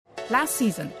Last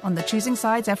season, on the Choosing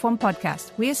Sides F1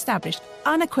 podcast, we established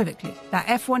unequivocally that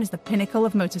F1 is the pinnacle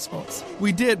of motorsports.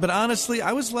 We did, but honestly,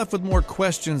 I was left with more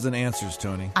questions than answers,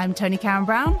 Tony. I'm Tony Karen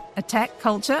Brown, a tech,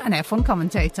 culture, and F1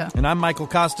 commentator. And I'm Michael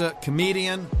Costa,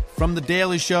 comedian from The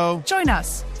Daily Show. Join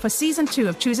us for Season 2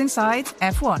 of Choosing Sides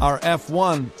F1. Our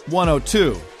F1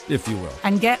 102, if you will.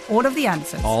 And get all of the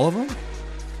answers. All of them?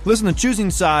 Listen to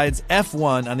Choosing Sides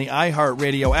F1 on the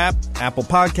iHeartRadio app, Apple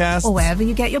Podcasts, or wherever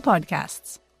you get your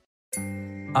podcasts.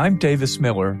 I'm Davis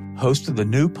Miller, host of the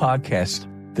new podcast,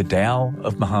 The Tao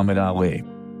of Muhammad Ali.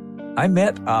 I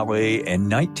met Ali in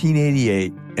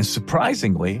 1988, and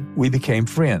surprisingly, we became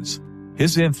friends.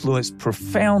 His influence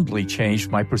profoundly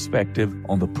changed my perspective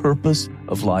on the purpose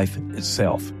of life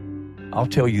itself. I'll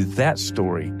tell you that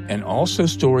story, and also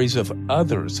stories of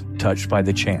others touched by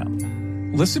the champ.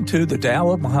 Listen to The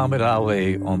Tao of Muhammad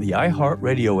Ali on the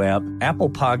iHeartRadio app, Apple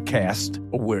Podcast,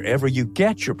 or wherever you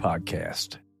get your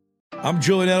podcast. I'm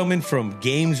Julian Edelman from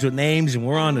Games with Names, and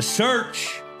we're on a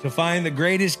search to find the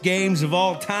greatest games of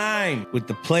all time with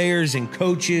the players and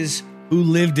coaches who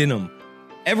lived in them.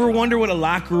 Ever wonder what a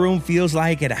locker room feels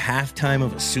like at a halftime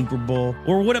of a Super Bowl?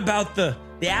 Or what about the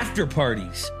after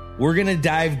parties? We're going to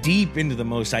dive deep into the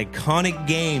most iconic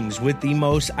games with the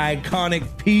most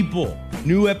iconic people.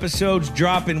 New episodes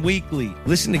dropping weekly.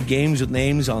 Listen to Games with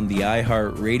Names on the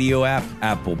iHeartRadio app,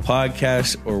 Apple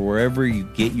Podcasts, or wherever you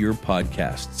get your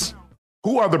podcasts.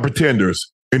 Who are the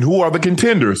pretenders and who are the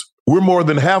contenders? We're more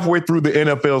than halfway through the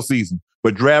NFL season,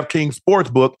 but DraftKings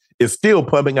Sportsbook is still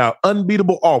pumping out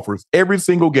unbeatable offers every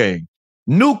single game.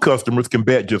 New customers can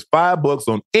bet just $5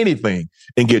 on anything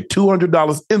and get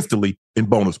 $200 instantly in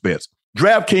bonus bets.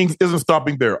 DraftKings isn't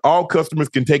stopping there. All customers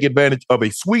can take advantage of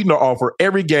a sweetener offer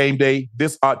every game day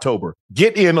this October.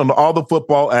 Get in on all the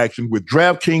football action with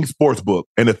DraftKings Sportsbook,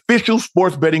 an official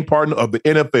sports betting partner of the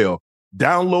NFL.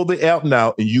 Download the app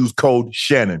now and use code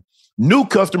Shannon. New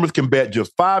customers can bet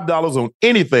just $5 on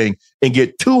anything and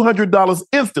get $200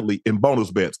 instantly in bonus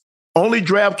bets. Only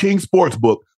DraftKings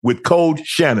Sportsbook with code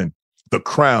Shannon. The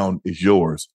crown is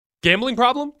yours. Gambling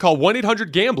problem? Call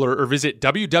 1-800-GAMBLER or visit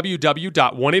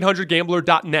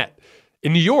www.1800gambler.net.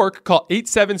 In New York, call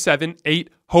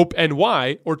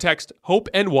 877-8-HOPE-NY or text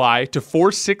HOPE-NY to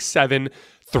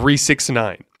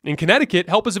 467-369. In Connecticut,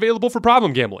 help is available for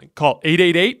problem gambling. Call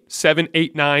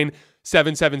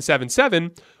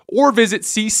 888-789-7777 or visit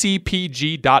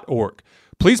ccpg.org.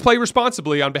 Please play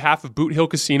responsibly on behalf of Boot Hill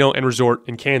Casino and Resort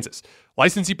in Kansas.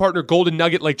 Licensee partner Golden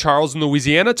Nugget Lake Charles in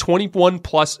Louisiana. 21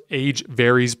 plus age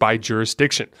varies by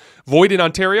jurisdiction. Void in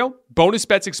Ontario. Bonus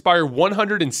bets expire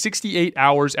 168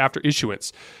 hours after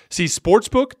issuance. See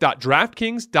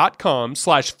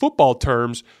sportsbook.draftkings.com/football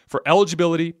terms for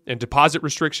eligibility and deposit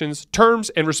restrictions, terms,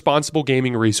 and responsible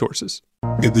gaming resources.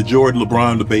 Is the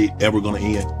Jordan-LeBron debate ever going to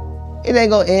end? It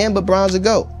ain't going to end, but Bron's a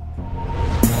GOAT.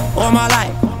 All my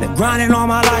life, been grinding all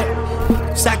my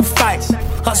life. Sacrifice,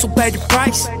 hustle paid the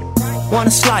price. Want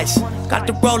a slice, got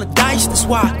to roll the dice, that's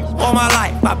why. All my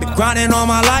life, I've been grinding all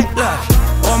my life. Look,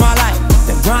 all my life,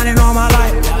 been grinding all my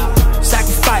life.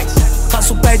 Sacrifice,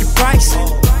 hustle paid the price.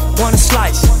 Want a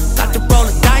slice, got to roll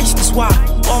the dice, that's why.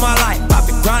 All my life, I've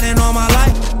been grinding all my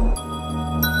life.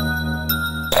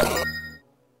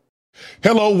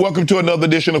 Hello, welcome to another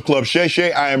edition of Club Shay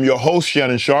Shay. I am your host,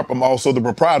 Shannon Sharp. I'm also the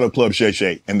proprietor of Club Shay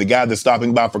Shay. And the guy that's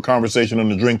stopping by for conversation on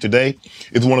the drink today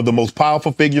is one of the most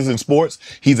powerful figures in sports.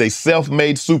 He's a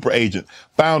self-made super agent,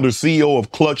 founder, CEO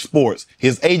of Clutch Sports.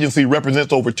 His agency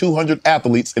represents over 200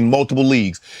 athletes in multiple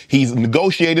leagues. He's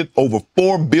negotiated over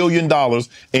 $4 billion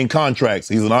in contracts.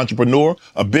 He's an entrepreneur,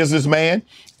 a businessman,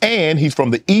 and he's from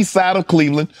the east side of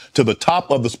Cleveland to the top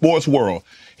of the sports world.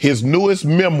 His newest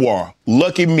memoir,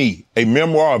 Lucky Me, a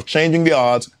memoir of changing the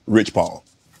odds, Rich Paul.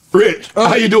 Rich,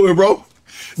 how you doing, bro?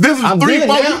 This is I'm 3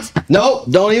 months. No,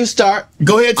 don't even start.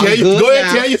 Go ahead, tell your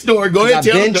story. Go ahead,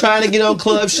 tell. I've been trying to get on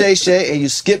Club Shay Shay, and you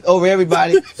skipped over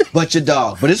everybody but your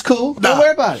dog. But it's cool. Don't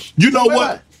worry about it. You know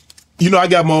what? You know, I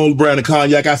got my own brand of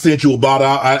cognac. I sent you a bottle.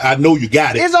 I know you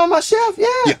got it. It's on my shelf,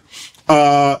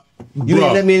 yeah. You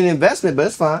didn't let me in an investment, but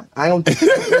it's fine. I don't.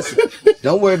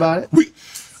 Don't worry about it.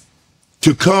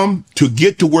 To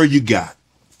get to where you got,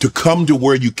 to come to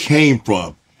where you came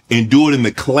from, and do it in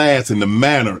the class and the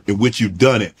manner in which you've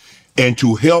done it, and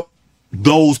to help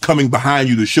those coming behind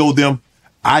you to show them,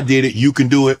 I did it, you can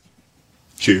do it.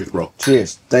 Cheers, bro.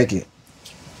 Cheers. Thank you.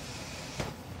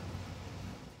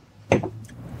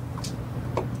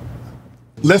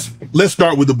 Let's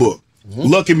start with the book. Mm-hmm.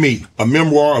 Lucky Me, a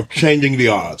memoir of changing the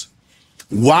odds.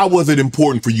 Why was it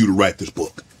important for you to write this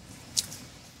book?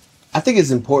 I think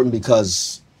it's important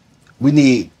because we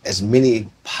need as many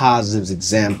positive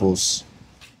examples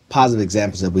positive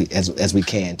examples as we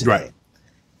can today. Right.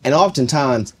 And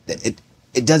oftentimes it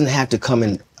doesn't have to come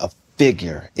in a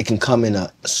figure. It can come in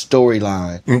a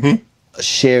storyline, a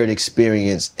shared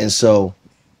experience. And so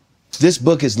this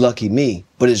book is Lucky Me,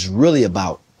 but it's really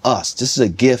about us. This is a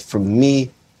gift from me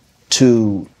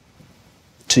to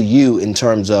you in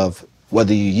terms of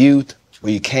whether you're youth or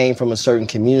you came from a certain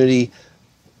community.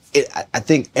 I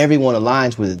think everyone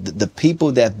aligns with it. The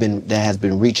people that has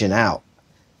been reaching out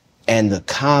and the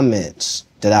comments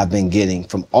that I've been getting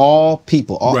from all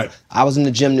people. Right. I was in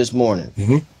the gym this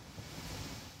morning.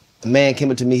 A man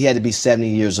came up to me, he had to be 70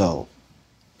 years old.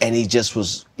 And he just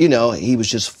was, he was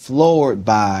just floored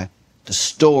by the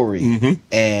story.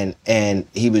 And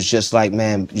he was just like,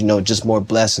 man, just more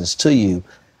blessings to you.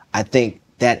 I think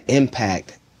that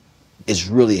impact is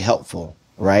really helpful,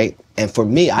 right? And for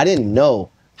me, I didn't know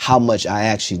how much I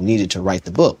actually needed to write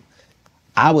the book.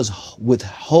 I was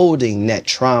withholding that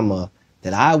trauma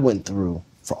that I went through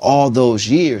for all those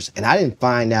years, and I didn't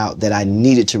find out that I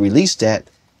needed to release that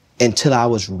until I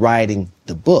was writing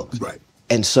the book. Right.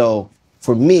 And so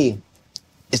for me,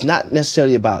 it's not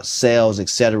necessarily about sales,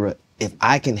 etc. If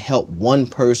I can help one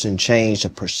person change the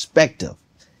perspective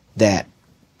that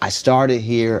I started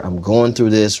here, I'm going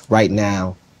through this right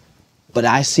now, but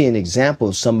I see an example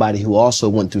of somebody who also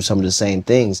went through some of the same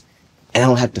things, and I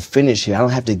don't have to finish here. I don't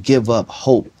have to give up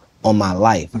hope on my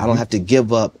life. I don't have to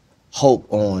give up hope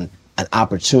on an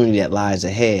opportunity that lies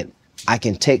ahead. I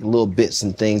can take little bits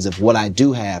and things of what I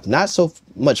do have, not so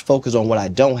much focus on what I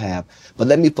don't have, but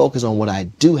let me focus on what I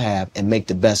do have and make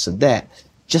the best of that.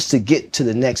 Just to get to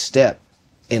the next step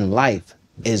in life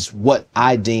is what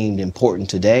I deemed important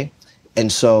today. And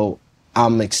so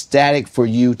I'm ecstatic for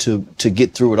you to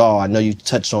get through it all. I know you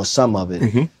touched on some of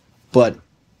it, but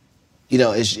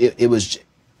it was,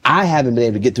 I haven't been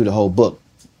able to get through the whole book,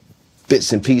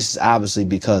 bits and pieces, obviously,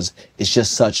 because it's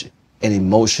just such an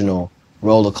emotional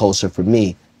roller coaster for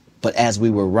me. But as we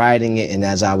were writing it and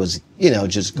as I was,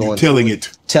 just going telling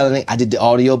it, I did the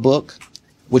audio book,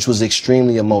 which was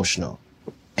extremely emotional.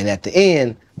 And at the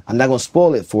end, I'm not going to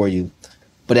spoil it for you,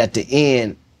 but at the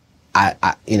end,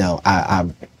 I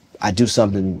do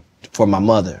something for my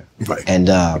mother. Right. And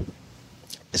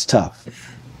it's tough.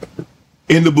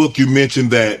 In the book, you mentioned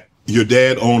that your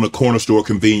dad owned a corner store,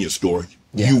 convenience store.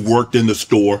 Yeah. You worked in the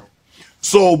store.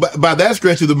 So by that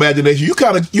stretch of the imagination, you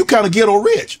kind of ghetto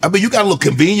rich. I mean, you got a little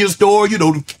convenience store,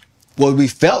 Well, we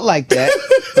felt like that,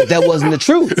 but that wasn't the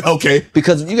truth. Okay.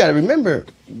 Because you got to remember,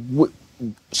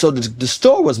 so the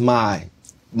store was my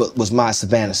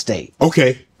Savannah State.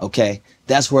 Okay. Okay.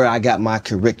 That's where I got my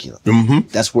curriculum.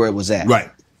 That's where it was at. Right.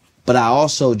 But I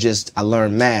also I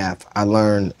learned math. I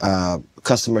learned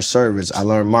customer service. I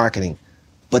learned marketing.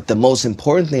 But the most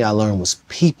important thing I learned was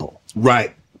people.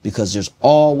 Right. Because there's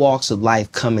all walks of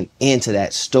life coming into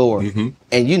that store. And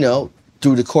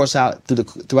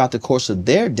throughout the course of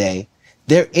their day,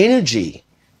 their energy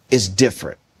is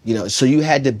different. So you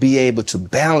had to be able to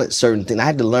balance certain things. I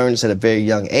had to learn this at a very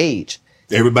young age.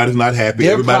 Everybody's not happy.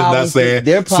 Everybody's not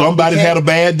sad. Somebody had a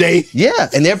bad day. Yeah,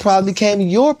 and their problem became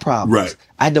your problem. Right.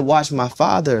 I had to watch my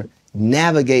father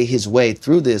navigate his way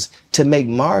through this to make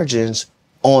margins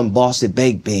on Boston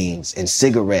baked beans and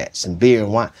cigarettes and beer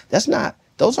and wine.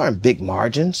 Those aren't big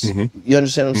margins. You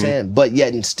understand what I'm saying? But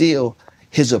yet and still,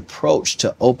 his approach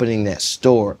to opening that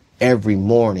store every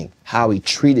morning, how he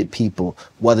treated people,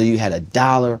 whether you had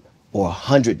 $1 or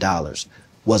 $100,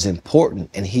 was important.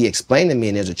 And he explained to me,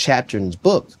 and there's a chapter in his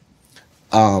book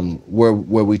where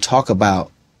we talk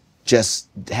about just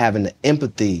having the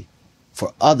empathy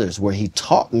for others, where he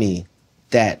taught me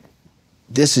that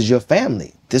this is your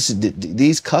family. This is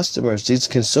these customers, these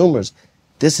consumers.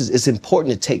 It's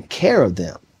important to take care of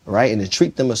them, right? And to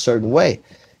treat them a certain way.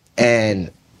 And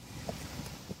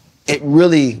it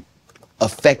really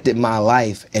affected my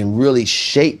life and really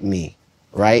shaped me,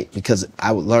 right? Because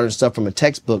I would learn stuff from a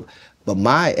textbook, but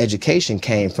my education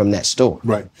came from that store.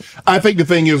 Right. I think the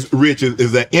thing is, Rich,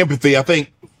 is that empathy. I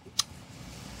think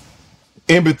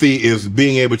empathy is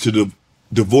being able to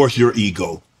divorce your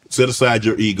ego, set aside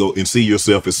your ego, and see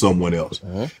yourself as someone else.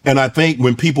 And I think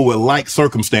when people with like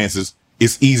circumstances,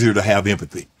 it's easier to have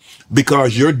empathy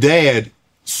because your dad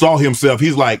saw himself.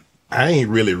 He's like, I ain't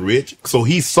really rich. So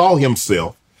he saw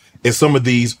himself as some of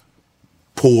these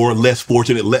poor, less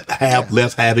fortunate,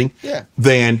 less having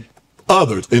than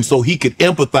others. And so he could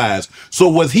empathize. So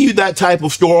was he that type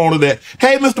of store owner that,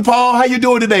 hey, Mr. Paul, how you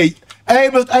doing today?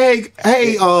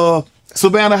 Hey,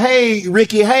 Savannah, hey,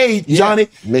 Ricky, hey, Johnny.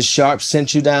 Miss Sharp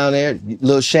sent you down there,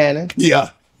 little Shannon. Yeah.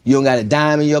 You don't got a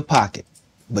dime in your pocket,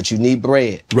 but you need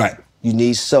bread. Right. You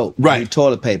need soap. Right. You need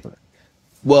toilet paper.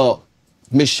 Well,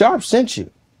 Miss Sharp sent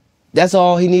you. That's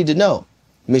all he needed to know.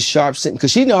 Miss Sharp sent,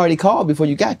 because she'd already called before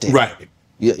you got there. Right.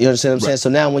 You understand what I'm saying? So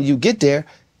now when you get there,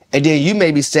 and then you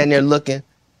may be standing there looking,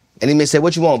 and he may say,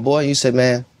 what you want, boy? And you say,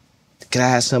 man, can I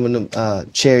have some of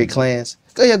them cherry clans?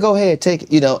 Go ahead, take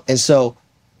it. And so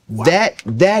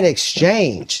that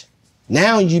exchange,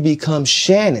 now you become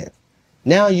Shannon.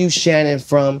 Now you Shannon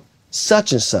from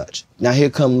such and such. Now here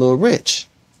come Lil Rich.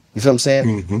 You feel what I'm saying?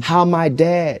 Mm-hmm. How my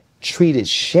dad treated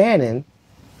Shannon,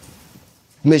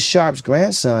 Miss Sharp's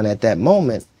grandson at that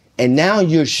moment, and now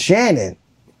you're Shannon.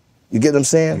 You get what I'm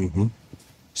saying? Mm-hmm.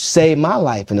 Saved my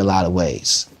life in a lot of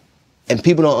ways. And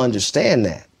people don't understand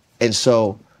that. And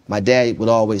so my dad would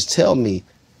always tell me,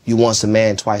 you once a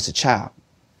man, twice a child.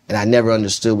 And I never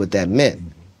understood what that meant. Mm-hmm.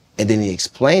 And then he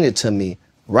explained it to me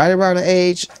right around the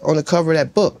age on the cover of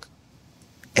that book.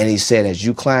 And he said, as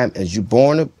you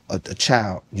born a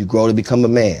child, you grow to become a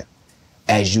man.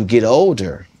 As you get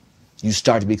older, you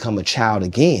start to become a child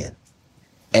again.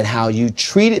 And how you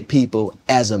treated people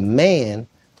as a man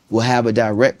will have a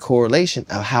direct correlation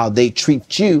of how they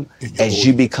treat you as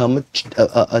you become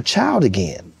a child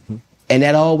again. Mm-hmm. And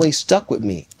that always stuck with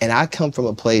me. And I come from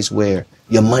a place where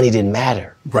your money didn't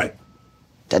matter. Right.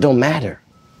 That don't matter.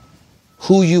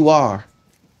 Who you are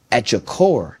at your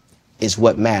core is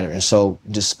what matters. And so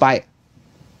despite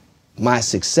my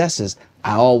successes,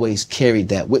 I always carried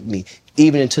that with me,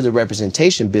 even into the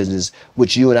representation business,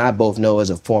 which you and I both know as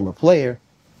a former player,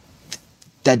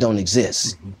 that don't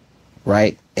exist, mm-hmm.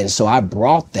 right? And so I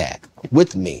brought that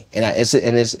with me, and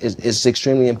it's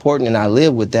extremely important, and I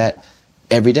live with that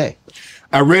every day.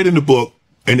 I read in the book,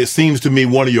 and it seems to me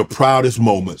one of your proudest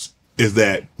moments is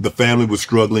that the family was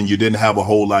struggling, you didn't have a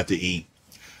whole lot to eat,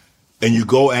 and you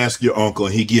go ask your uncle,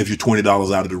 and he gives you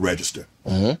 $20 out of the register,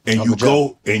 mm-hmm. and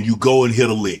you go and hit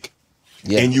a lick,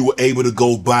 and you were able to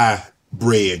go buy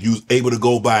bread. You was able to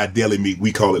go buy deli meat.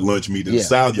 We call it lunch meat in the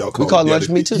South. Y'all call it lunch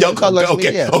meat too. Y'all call lunch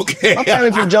meat. Okay. I'm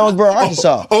coming from Jonesboro,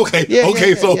 Arkansas. Okay.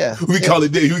 We call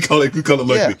it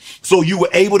lunch meat. So you were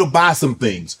able to buy some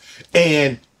things,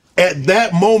 and at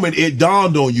that moment, it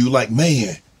dawned on you, like,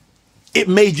 man, it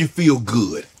made you feel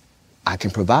good. I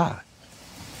can provide.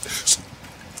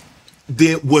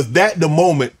 Was that the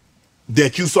moment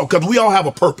that you saw? Because we all have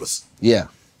a purpose. Yeah.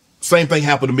 Same thing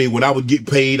happened to me. When I would get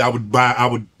paid,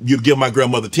 you'd give my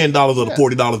grandmother $10 or the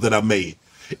 $40 that I made.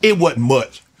 It wasn't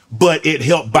much, but it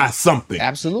helped buy something.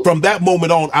 Absolutely. From that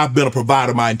moment on, I've been a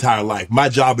provider my entire life. My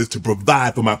job is to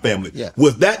provide for my family. Yeah.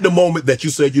 Was that the moment that you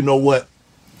said, you know what?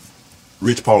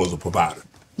 Rich Paul is a provider.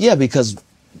 Yeah, because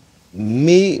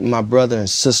me, my brother, and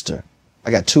sister,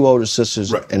 I got two older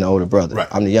sisters and an older brother. Right.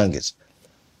 I'm the youngest.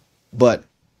 But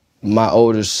my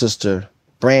older sister,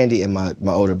 Brandy, and my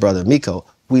older brother, Miko,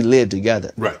 we lived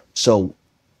together. Right. So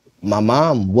my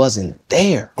mom wasn't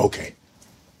there. Okay.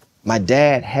 My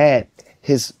dad had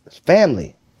his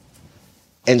family.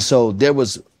 And so there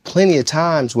was plenty of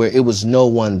times where it was no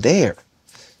one there.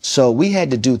 So we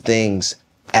had to do things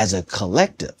as a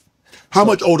collective. How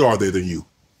much older are they than you?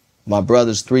 My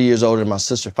brother's 3 years older, my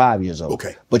sister 5 years older.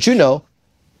 Okay. But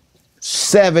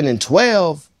 7 and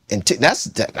 12, and that's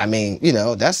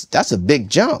a big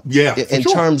jump. Yeah, in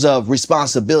terms of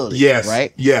responsibility. Yes.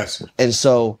 Right? Yes. And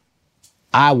so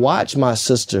I watched my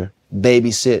sister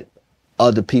babysit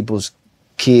other people's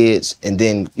kids and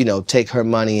then, take her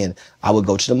money, and I would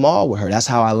go to the mall with her. That's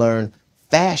how I learned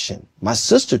fashion. My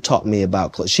sister taught me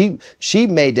about clothes. She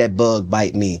made that bug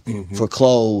bite me for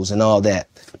clothes and all that.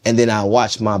 And then I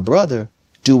watched my brother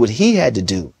do what he had to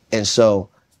do. And so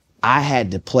I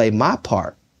had to play my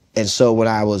part. And so when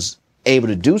I was able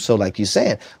to do so, like you're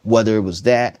saying, whether it was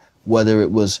that, whether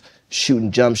it was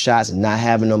shooting jump shots and not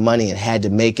having no money and had to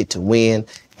make it to win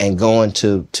and going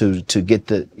to get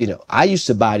the, I used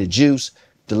to buy the juice,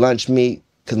 the lunch meat,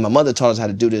 because my mother taught us how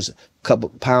to do this, couple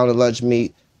pound of lunch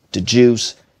meat, the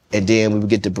juice, and then we would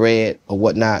get the bread or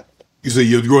whatnot. You said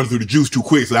you're going through the juice too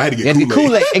quick, so I had to get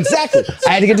Kool-Aid. Exactly.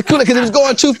 I had to get the Kool-Aid because it was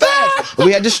going too fast.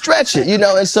 We had to stretch it,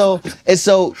 and so,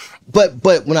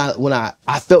 but when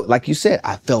I felt, like you said,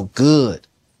 I felt good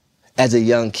as a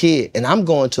young kid. And I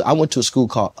went to a school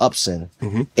called Upson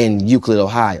in Euclid,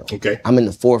 Ohio. Okay. I'm in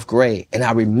the 4th grade. And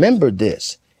I remember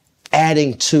this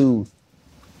adding to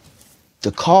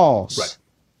the calls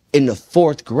in the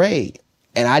 4th grade.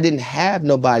 And I didn't have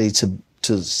nobody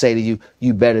to say to you,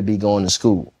 you better be going to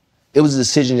school. It was a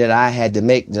decision that I had to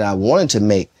make, that I wanted to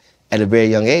make at a very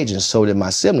young age, and so did my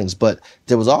siblings. But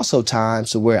there was also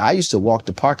times where I used to walk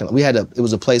the parking lot. It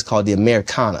was a place called the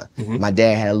Americana. My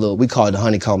dad had we called it the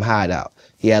Honeycomb Hideout.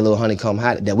 He had a little honeycomb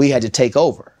hideout that we had to take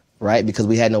over, right? Because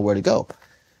we had nowhere to go.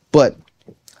 But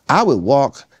I would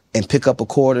walk and pick up a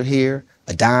quarter here,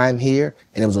 a dime here,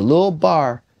 and there was a little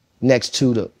bar next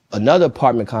to another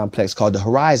apartment complex called the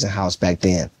Horizon House back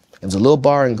then. It was a little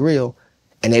bar and grill,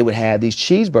 and they would have these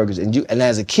cheeseburgers. And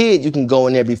as a kid, you can go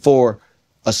in there before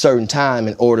a certain time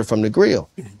and order from the grill.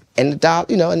 And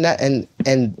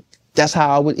and that's how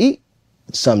I would eat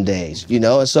some days,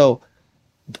 And so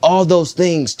all those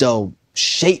things, though,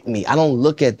 shape me. I don't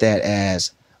look at that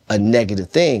as a negative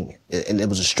thing. And it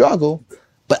was a struggle,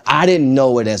 but I didn't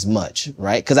know it as much,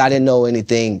 right? Because I didn't know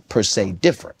anything per se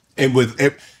different.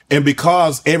 And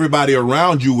because everybody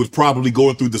around you was probably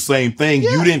going through the same thing,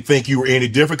 you didn't think you were any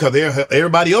different because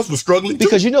everybody else was struggling too.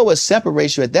 Because you know what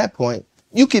separates you at that point?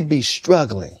 You could be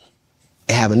struggling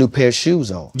and have a new pair of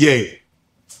shoes on. Yeah.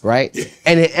 Right? Yeah.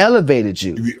 And it elevated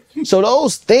you. So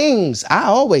those things, I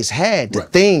always had the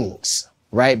things,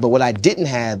 right? But what I didn't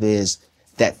have is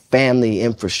that family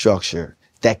infrastructure,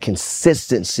 that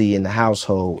consistency in the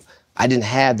household. I didn't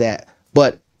have that.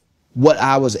 But what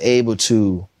I was able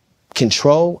to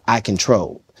control, I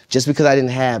controlled. Just because I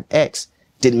didn't have X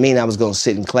didn't mean I was going to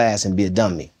sit in class and be a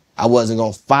dummy. I wasn't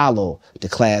going to follow the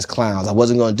class clowns. I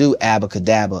wasn't going to do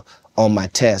abacadabra on my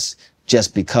tests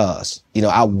just because.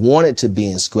 I wanted to be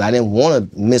in school. I didn't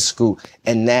want to miss school.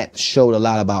 And that showed a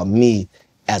lot about me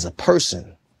as a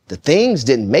person. The things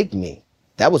didn't make me.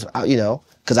 That was,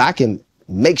 because I can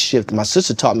makeshift. My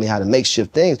sister taught me how to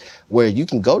makeshift things where you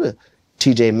can go to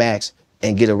TJ Maxx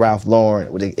and get a Ralph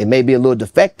Lauren. It may be a little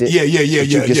defective.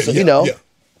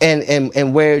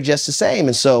 And wear it just the same.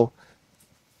 And so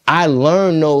I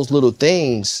learned those little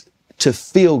things to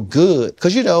feel good.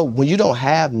 Because, when you don't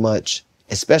have much,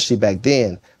 especially back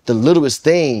then, the littlest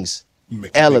things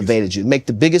elevated you, make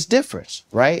the biggest difference,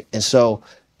 right? And so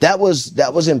that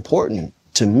was important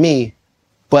to me.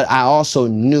 But I also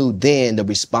knew then the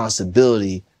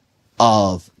responsibility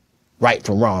of right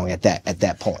from wrong at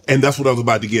that point. And that's what I was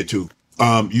about to get to.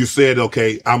 You said,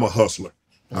 okay, I'm a hustler.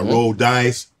 I roll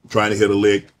dice, trying to hit a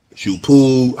lick, shoot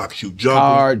pool, I can shoot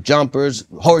jumpers,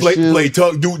 horseshoe, play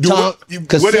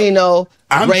casino,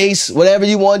 race, whatever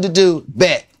you wanted to do,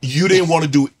 bet. You didn't want to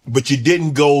do it, but you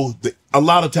didn't go. A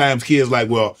lot of times kids like,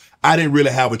 well, I didn't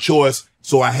really have a choice,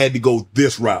 so I had to go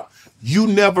this route. You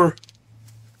never.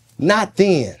 Not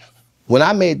then. When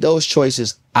I made those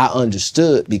choices, I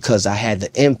understood because I had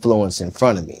the influence in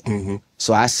front of me. Mm-hmm.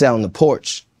 So I sat on the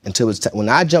porch until it was when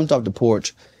I jumped off the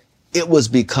porch, it was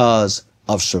because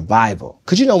of survival.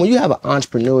 Because, when you have an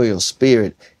entrepreneurial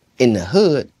spirit in the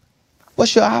hood,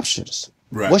 what's your options?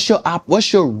 Right.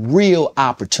 What's your real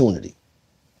opportunity?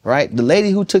 Right? The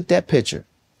lady who took that picture,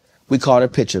 we called her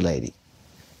Picture Lady.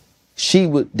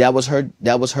 That was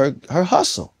her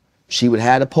hustle. She would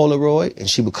have a Polaroid and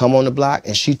she would come on the block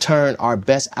and she turned our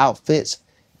best outfits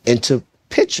into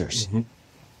pictures. Mm-hmm.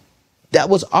 That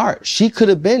was art. She could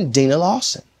have been Dina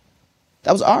Lawson.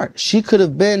 That was art. She could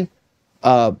have been,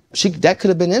 that could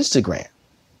have been Instagram.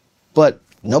 But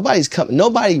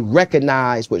nobody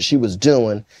recognized what she was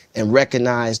doing and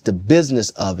recognized the business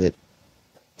of it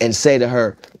and say to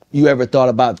her, you ever thought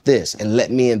about this? And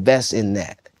let me invest in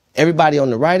that. Everybody on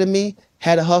the right of me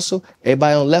had a hustle.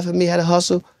 Everybody on the left of me had a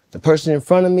hustle. The person in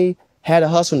front of me had a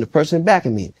hustle, and the person in back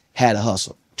of me had a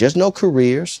hustle. There's no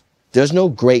careers. There's no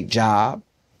great job.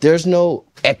 There's no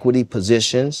equity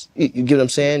positions. You get what I'm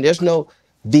saying? There's no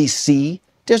VC.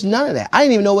 There's none of that. I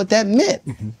didn't even know what that meant.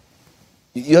 Mm-hmm.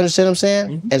 You understand what I'm saying?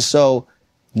 Mm-hmm. And so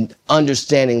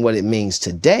understanding what it means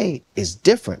today is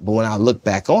different. But when I look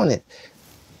back on it,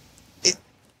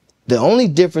 the only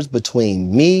difference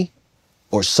between me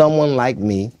or someone like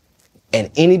me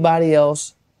and anybody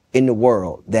else in the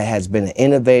world that has been an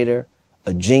innovator,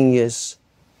 a genius,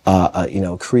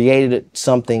 created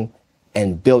something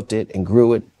and built it and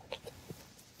grew it,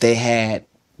 they had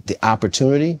the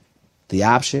opportunity, the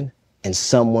option, and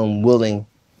someone willing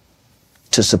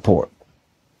to support.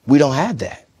 We don't have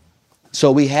that.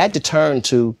 So we had to turn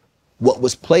to what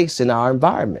was placed in our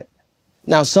environment.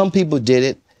 Now, some people did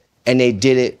it, and they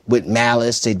did it with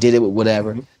malice, they did it with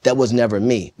whatever. Mm-hmm. That was never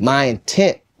me. My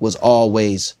intent was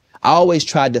I always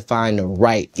tried to find the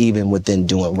right even within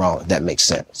doing wrong, if that makes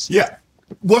sense. Yeah.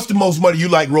 What's the most money you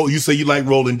like roll? You say you like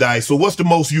rolling dice. So what's the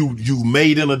most you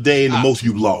made in a day and the most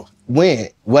you lost? When?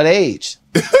 What age?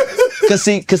 Cause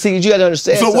see, you gotta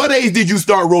understand. So what age did you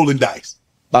start rolling dice?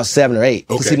 About 7 or 8.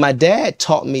 Okay. See, my dad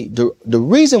taught me, the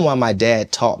reason why my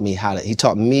dad taught me he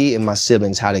taught me and my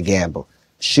siblings how to gamble,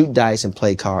 shoot dice and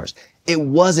play cards. It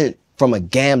wasn't from a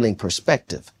gambling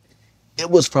perspective. It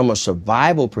was from a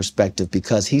survival perspective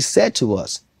because he said to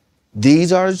us,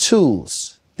 these are the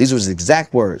tools. These were his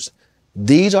exact words.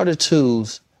 These are the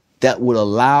tools that would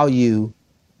allow you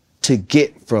to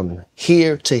get from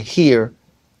here to here.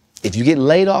 If you get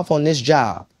laid off on this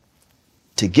job,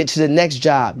 to get to the next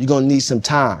job, you're going to need some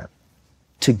time.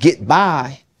 to get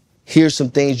by, here's some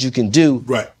things you can do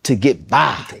to get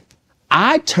by.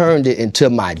 I turned it into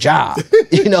my job,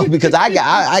 because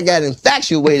I got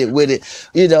infatuated with it,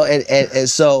 and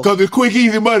so. Because it's quick,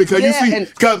 easy money.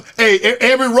 Because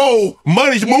every role,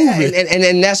 money's moving.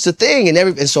 And that's the thing.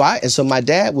 And so my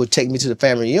dad would take me to the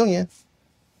family reunion,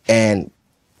 and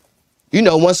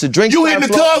once the drinks. You hitting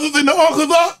the cousins and the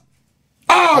uncles up?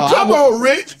 Oh, come on,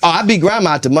 Rich. Oh, I beat grandma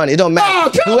out the money. It don't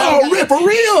matter. Oh, come on, Rich, for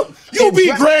real. You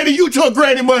beat Granny. You took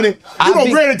Granny money.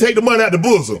 Granny take the money out the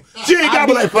bosom. She ain't got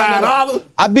like $5.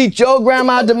 I beat your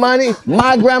grandma out the money,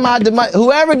 my grandma out the money.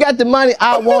 Whoever got the money,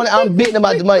 I want it. I'm beating them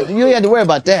out the money. You ain't have to worry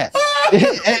about that.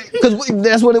 Because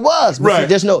that's what it was. Right.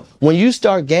 When you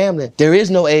start gambling, there is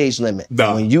no age limit.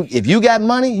 No. If you got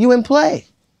money, you in play.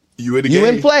 You in the game. You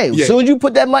in play. Yeah. As soon as you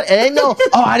put that money, and ain't no,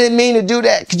 I didn't mean to do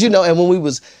that. Because, and when we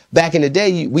was back in the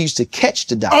day, we used to catch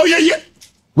the dollar. Oh, yeah.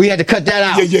 We had to cut that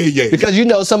out. Yeah.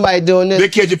 Because somebody doing this. They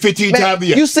catch it 15 times a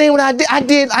year. You seen what I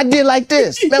did? I did like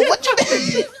this. Man, what you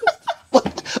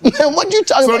what you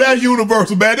talking about? So that's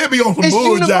universal, man. They be on some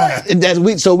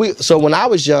bullshit. So when I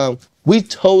was young, we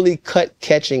totally cut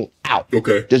catching out.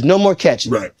 Okay. There's no more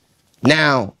catching. Right.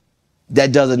 Now,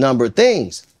 that does a number of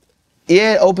things.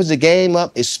 Yeah, it opens the game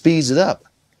up, it speeds it up.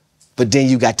 But then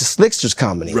you got the slicksters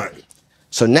coming in. Right.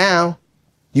 So now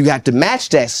you got to match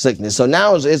that slickness. So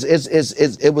now it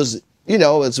was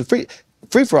it's a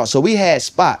free for all. So we had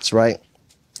spots, right?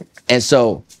 And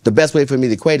so the best way for me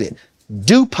to equate it,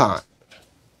 DuPont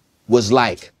was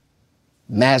like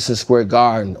Madison Square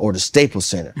Garden or the Staples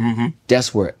Center. Mm-hmm.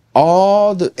 That's where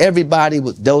everybody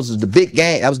was. Those was the big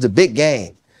game. That was the big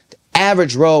game. The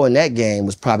average row in that game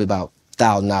was probably about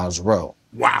 $1,000 a row.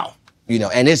 Wow.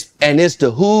 And it's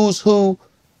the who's who,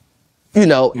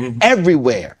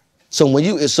 everywhere.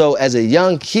 So as a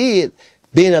young kid,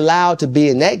 being allowed to be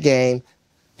in that game,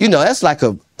 that's like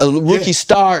a rookie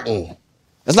starting.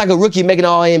 It's like a rookie making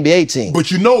an all-NBA team. But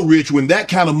Rich, when that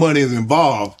kind of money is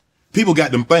involved, people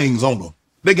got them things on them.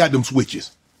 They got them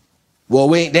switches. Well,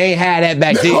 they ain't had that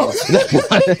back then.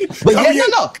 But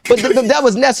that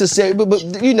was necessary. But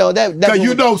that.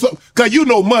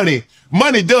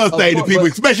 Money does things to people,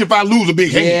 especially if I lose a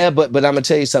big hand. Yeah, but I'm gonna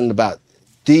tell you something about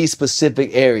these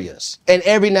specific areas. And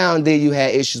every now and then you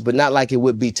had issues, but not like it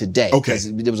would be today. Okay.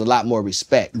 There was a lot more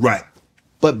respect. Right.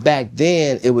 But back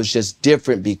then it was just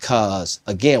different because,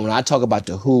 again, when I talk about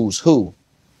the who's who,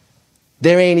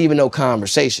 there ain't even no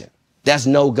conversation. That's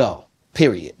no go.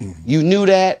 Period. Mm-hmm. You knew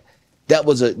that. That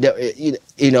was it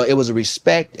was a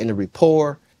respect and a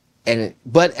rapport,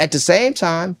 but at the same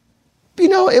time,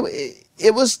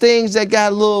 it was things that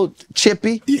got a little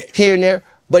chippy here and there.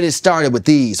 But it started with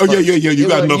these. Oh yeah. You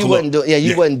got enough. You wasn't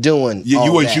doing. Yeah,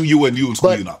 you wasn't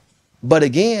squeezing up. But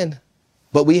again,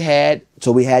 we had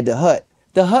the hut.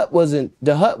 The hut was like,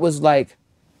 the hut was like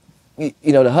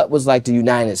the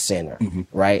United Center, mm-hmm.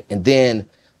 right? And then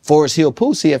Forest Hill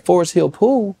Pool. See, at Forest Hill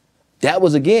Pool,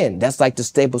 that's like the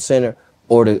Staples Center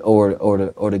or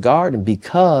the Garden,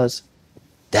 because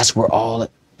that's where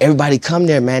everybody come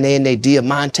there, man. They in their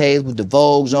Diamantes with the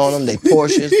Vogues on them, they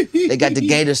Porsches. They got the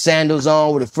Gator sandals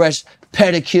on with a fresh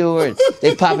pedicure, and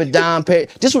they pop a Dom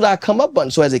Perignon. This is what I come up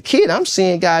on. So as a kid, I'm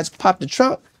seeing guys pop the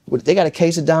trunk. They got a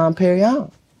case of Dom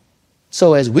Perignon.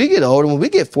 So as we get older, when we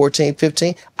get 14,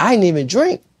 15, I didn't even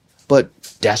drink. But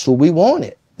that's what we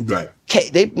wanted. Right.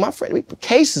 My friend,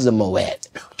 cases of Moet,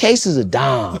 cases of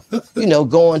Dom,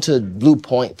 going to Blue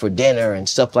Point for dinner and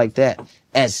stuff like that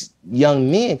as young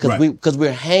men, because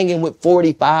we're hanging with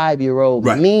 45-year-old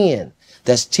men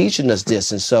that's teaching us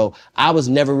this. And so I was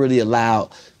never really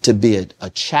allowed to be a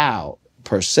child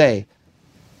per se,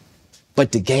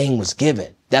 but the game was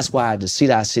given. That's why the seat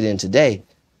I sit in today,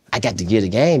 I got to get a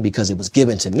game because it was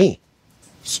given to me.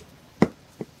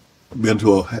 Been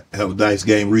to have a dice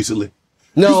game recently?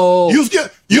 No. You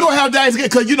don't have dice game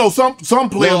because some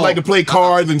players like to play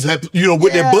cards and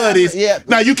with their buddies. Yeah.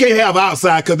 Now you can't have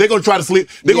outside because they're gonna try to sleep.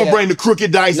 They're gonna bring the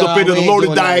crooked dice up into the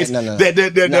loaded dice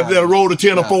that roll the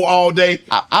 10 or 4 all day.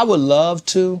 I would love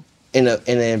to in an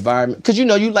environment because you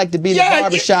like to be in the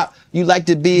barbershop. You like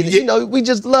to be we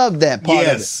just love that part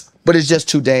of it. But it's just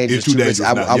too dangerous. It's too dangerous.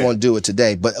 I won't do it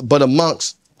today. But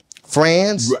amongst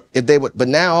friends, if they would, but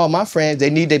now all my friends, they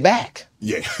need their back.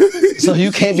 Yeah. So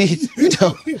you can't be,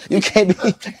 you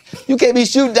can't be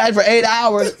shooting dice for 8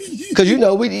 hours because they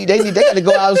got to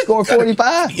go out and score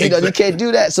 45. You can't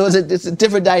do that. So it's a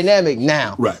different dynamic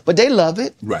now. Right. But they love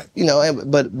it. Right.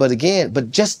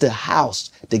 But just the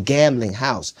house, the gambling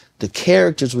house, the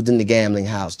characters within the gambling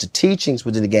house, the teachings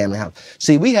within the gambling house.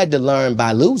 See, we had to learn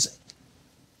by losing.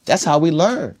 That's how we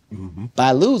learn,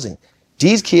 by losing.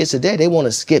 These kids today, they want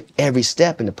to skip every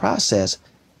step in the process.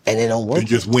 and it don't work. And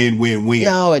just win.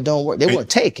 No, it don't work. They want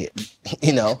to take it,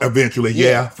 Eventually,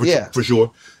 for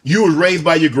sure. You were raised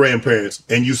by your grandparents,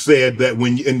 and you said that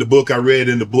in the book I read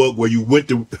in the book where you went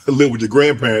to live with your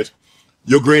grandparents,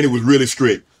 your granny was really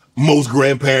strict. Most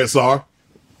grandparents are.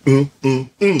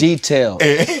 Detailed.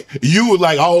 And you were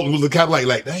like, was kind of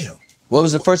like, damn. What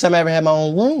was the first time I ever had my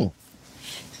own room?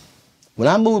 When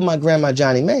I moved with my grandma,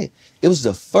 Johnny Mae, it was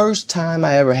the first time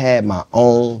I ever had my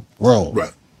own room.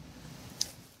 Right.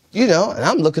 And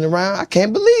I'm looking around, I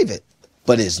can't believe it.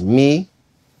 But it's me,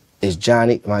 it's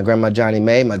Johnny, my grandma Johnny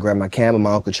Mae, my grandma Campbell,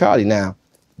 my Uncle Charlie. Now,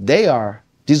 these are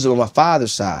on my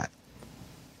father's side.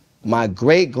 My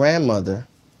great-grandmother,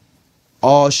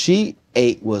 all she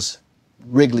ate was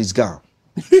Wrigley's gum.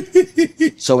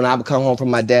 So when I would come home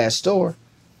from my dad's store,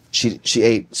 she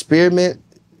ate spearmint,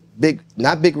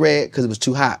 not Big Red because it was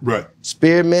too hot. Right.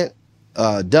 Spearmint,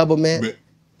 double mint,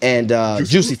 and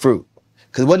juicy fruit.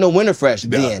 Because there wasn't no Winter Fresh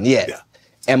then yet. Yeah.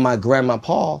 And my grandma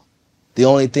Paul, the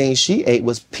only thing she ate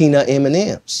was peanut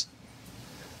M&Ms.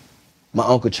 My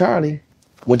Uncle Charlie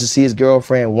went to see his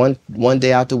girlfriend one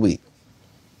day out the week.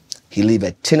 He leave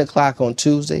at 10 o'clock on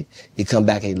Tuesday. He come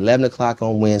back at 11 o'clock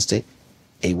on Wednesday.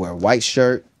 He wear a white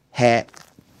shirt, hat,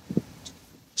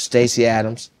 Stacey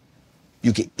Adams.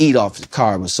 You could eat off his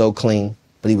car. It was so clean,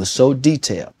 but he was so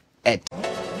detailed.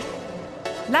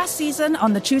 Last season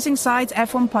on the Choosing Sides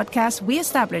F1 podcast, we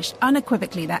established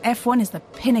unequivocally that F1 is the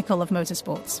pinnacle of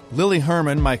motorsports. Lily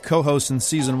Herman, my co-host in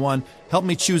Season 1, helped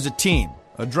me choose a team,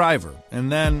 a driver,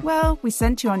 and then... Well, we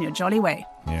sent you on your jolly way.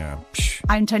 Yeah.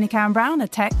 I'm Tony Karen Brown, a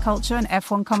tech, culture, and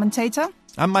F1 commentator.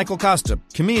 I'm Michael Costa,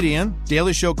 comedian,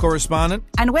 Daily Show correspondent.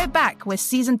 And we're back with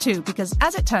Season 2 because,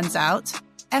 as it turns out,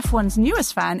 F1's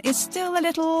newest fan is still a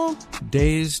little...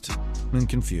 dazed and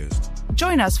confused.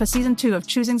 Join us for Season 2 of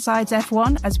Choosing Sides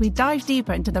F1 as we dive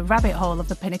deeper into the rabbit hole of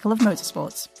the pinnacle of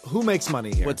motorsports. Who makes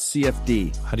money here? What's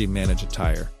CFD? How do you manage a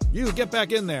tire? You, get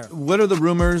back in there. What are the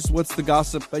rumors? What's the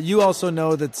gossip? But you also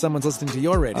know that someone's listening to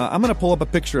your radio. I'm going to pull up a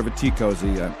picture of a tea cozy.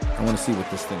 I want to see what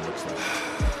this thing looks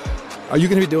like. Are you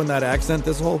going to be doing that accent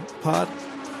this whole pod?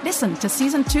 Listen to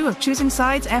Season 2 of Choosing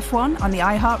Sides F1 on the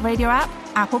iHeartRadio app,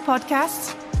 Apple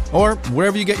Podcasts, or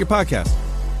wherever you get your podcast.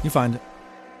 You find it.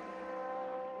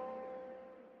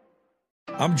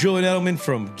 I'm Julian Edelman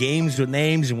from Games with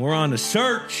Names, and we're on a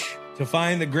search to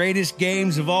find the greatest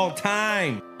games of all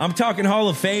time. I'm talking Hall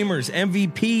of Famers,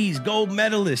 MVPs, gold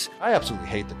medalists. I absolutely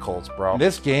hate the Colts, bro.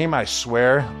 This game, I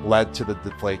swear, led to the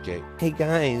Deflategate. Hey,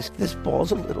 guys, this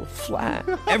ball's a little flat.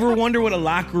 Ever wonder what a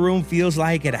locker room feels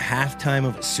like at a halftime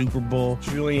of a Super Bowl?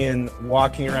 Julian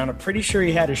walking around, I'm pretty sure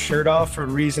he had his shirt off for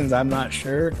reasons I'm not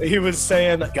sure. He was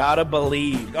saying, gotta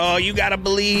believe. Oh, you gotta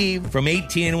believe. From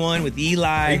 18-1 with Eli.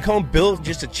 Are you calling Bill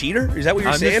just a cheater? Is that what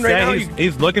you're saying right now?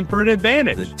 He's looking for an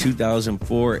advantage. The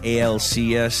 2004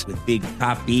 ALCS with Big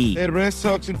Papi. The Red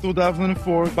Sox in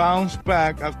 2004 bounced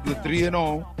back after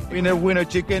 3-0 in a winner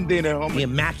chicken dinner. The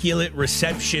immaculate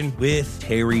reception with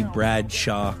Terry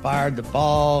Bradshaw. Fired the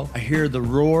ball. I hear the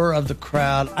roar of the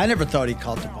crowd. I never thought he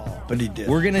caught the ball, but he did.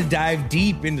 We're going to dive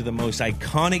deep into the most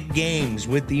iconic games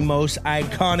with the most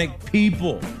iconic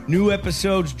people. New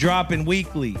episodes dropping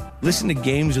weekly. Listen to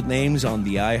Games with Names on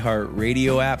the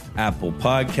iHeartRadio app, Apple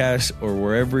Podcasts, or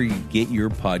wherever you get your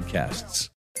podcasts.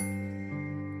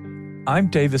 I'm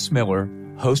Davis Miller,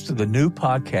 host of the new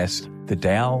podcast, The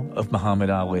Tao of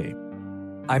Muhammad Ali.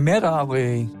 I met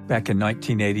Ali back in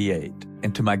 1988,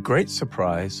 and to my great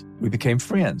surprise, we became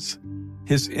friends.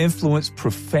 His influence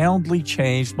profoundly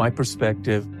changed my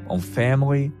perspective on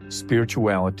family,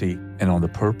 spirituality, and on the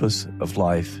purpose of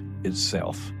life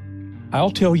itself.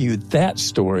 I'll tell you that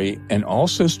story and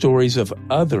also stories of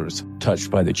others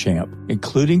touched by the champ,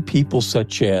 including people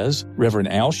such as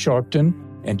Reverend Al Sharpton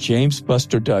and James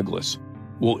Buster Douglas.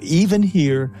 We'll even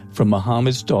hear from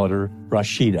Muhammad's daughter,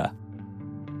 Rashida.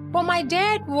 Well, my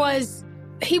dad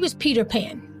he was Peter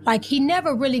Pan. Like, he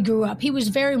never really grew up. He was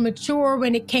very mature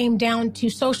when it came down to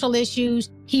social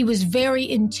issues. He was very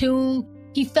in tune.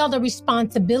 He felt a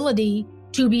responsibility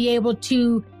to be able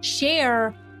to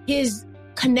share his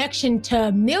connection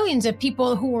to millions of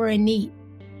people who were in need.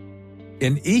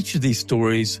 In each of these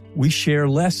stories, we share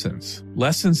lessons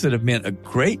that have meant a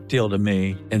great deal to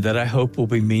me and that I hope will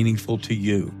be meaningful to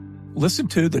you. Listen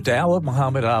to The Tao of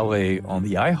Muhammad Ali on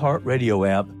the iHeartRadio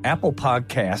app, Apple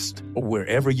Podcast, or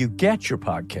wherever you get your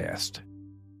podcast.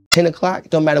 10 o'clock,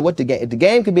 don't matter what the game. If the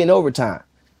game could be in overtime,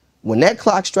 when that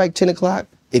clock strikes 10 o'clock,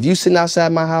 if you sitting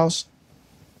outside my house,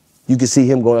 you can see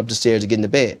him going up the stairs to get into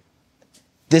bed.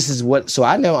 So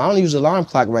I know I don't use an alarm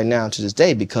clock right now to this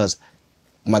day because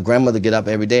my grandmother get up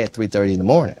every day at 3:30 in the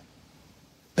morning.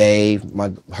 Bathe,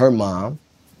 her mom,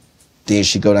 Then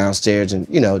she'd go downstairs and,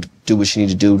 do what she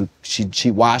needed to do.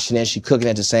 She washing and she cooking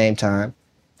at the same time.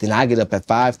 Then I get up at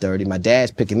 5:30. My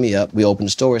dad's picking me up. We open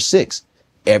the store at 6.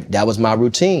 That was my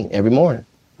routine every morning.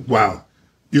 Wow.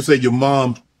 You said your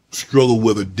mom struggled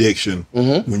with addiction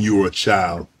when you were a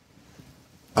child.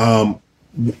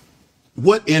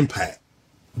 What impact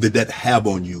did that have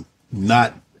on you,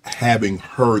 not having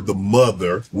her, the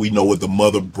mother? We know what the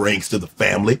mother brings to the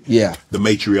family. Yeah. The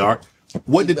matriarch.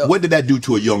 What did that do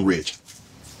to a young Rich?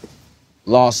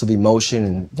 Loss of emotion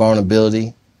and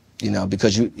vulnerability,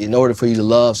 because in order for you to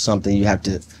love something, you have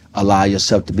to allow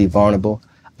yourself to be vulnerable.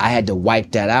 I had to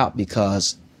wipe that out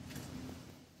because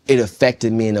it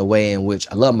affected me in a way in which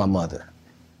I loved my mother.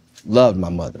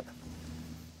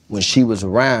 When she was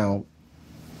around,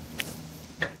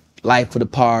 life of the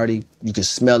party, you could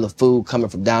smell the food coming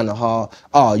from down the hall.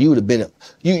 Oh, you would have been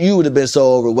you would have been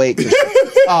so overweight.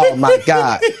 Oh my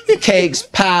God. Cakes,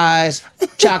 pies,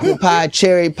 chocolate pie,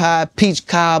 cherry pie, peach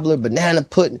cobbler, banana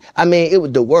pudding. I mean, it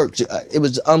was the work. It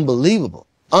was unbelievable.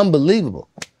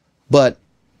 But,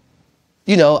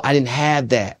 I didn't have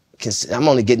that. I'm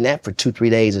only getting that for 2-3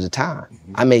 days at a time.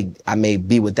 I may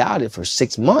be without it for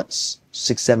 6 months,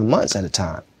 6-7 months at a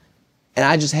time. And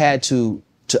I just had to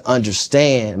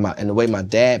understand, and the way my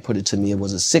dad put it to me, it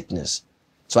was a sickness.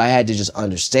 So I had to just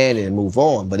understand it and move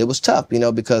on. But it was tough,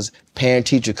 because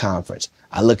parent-teacher conference,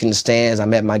 I look in the stands,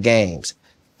 I'm at my games,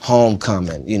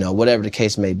 homecoming, whatever the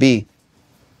case may be.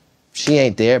 She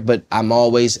ain't there, but I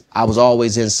was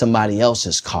always in somebody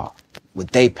else's car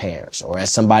with their parents or at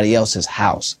somebody else's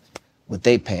house with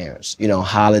their parents,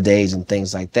 holidays and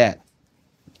things like that.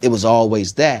 It was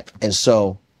always that. And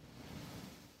so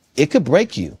it could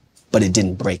break you, but it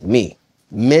didn't break me.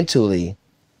 Mentally,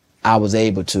 I was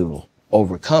able to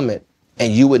overcome it,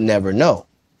 and you would never know.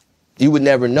 You would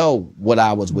never know what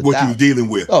I was without. What you were dealing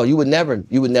with. Oh, you would never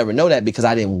know that because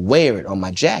I didn't wear it on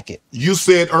my jacket. You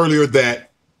said earlier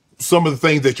that some of the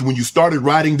things that when you started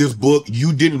writing this book,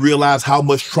 you didn't realize how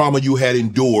much trauma you had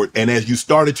endured. And as you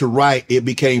started to write, it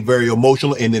became very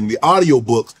emotional. And in the audio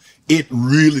books,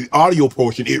 really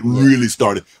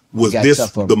started. Was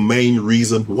this the main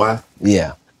reason why?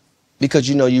 Yeah. Because,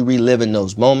 you reliving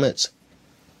those moments.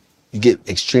 You get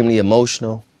extremely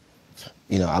emotional.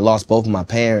 I lost both of my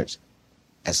parents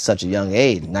at such a young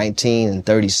age, 19 and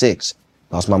 36.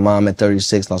 Lost my mom at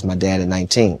 36, lost my dad at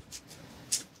 19.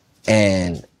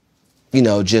 And,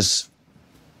 just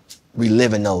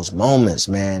reliving those moments,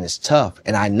 man, it's tough.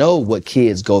 And I know what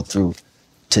kids go through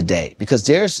today because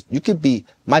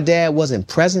my dad wasn't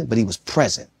present, but he was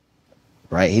present,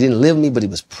 right? He didn't live with me, but he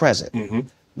was present. Mm-hmm.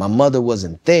 My mother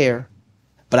wasn't there,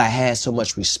 but I had so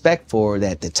much respect for her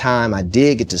that the time I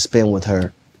did get to spend with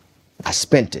her, I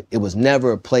spent it. It was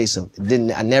never a place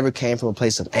I never came from a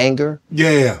place of anger.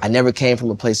 Yeah. I never came from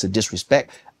a place of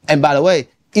disrespect. And by the way,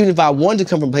 even if I wanted to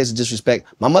come from a place of disrespect,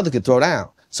 my mother could throw down.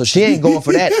 So she ain't going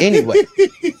for that anyway.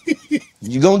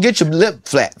 You're going to get your lip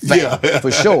flat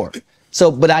for sure.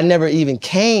 So, but I never even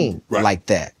came like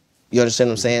that. You understand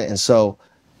what I'm saying? And so,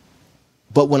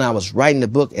 but when I was writing the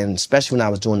book, and especially when I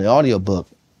was doing the audio book,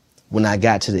 when I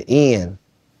got to the end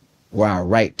where I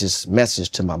write this message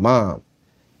to my mom,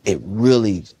 it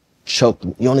really choked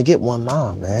me. You only get one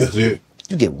mom, man. That's it.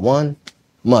 You get one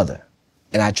mother.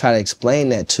 And I try to explain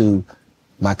that to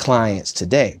my clients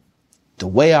today. The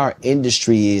way our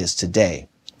industry is today,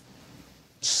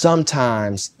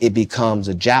 sometimes it becomes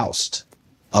a joust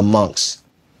amongst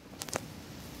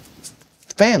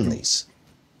families.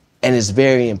 And it's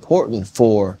very important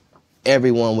for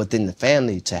everyone within the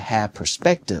family to have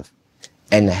perspective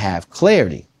and to have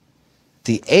clarity.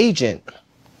 The agent,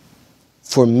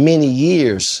 for many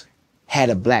years,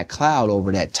 had a black cloud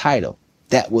over that title.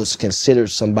 That was considered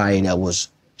somebody that was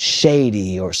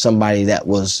shady or somebody that it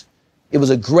was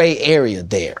a gray area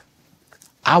there.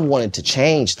 I wanted to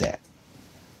change that.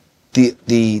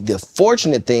 The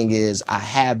fortunate thing is I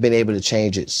have been able to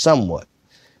change it somewhat.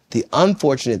 The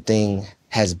unfortunate thing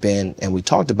has been, and we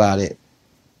talked about it,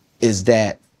 is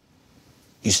that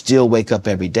you still wake up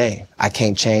every day. I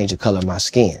can't change the color of my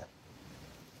skin.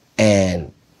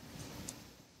 And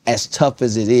as tough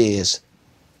as it is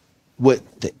with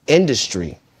the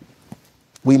industry,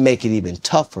 we make it even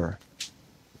tougher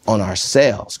on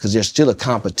ourselves because there's still a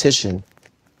competition.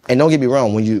 And don't get me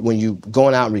wrong, when you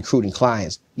going out and recruiting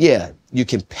clients, yeah, you're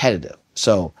competitive.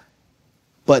 So,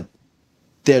 but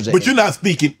But you're not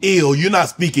speaking ill. You're not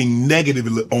speaking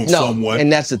negatively on someone.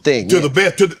 And that's the thing.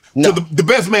 The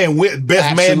best man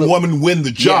win, woman win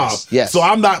the job. Yes. So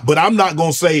I'm not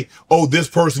gonna say, oh, this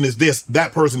person is this,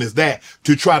 that person is that,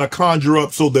 to try to conjure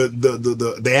up so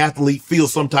the athlete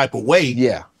feels some type of way.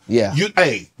 Yeah. This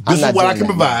is what I can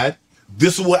provide.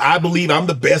 this is what I believe. I'm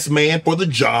the best man for the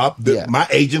job, my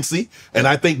agency, and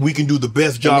I think we can do the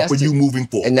best job for you moving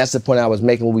forward. And that's the point I was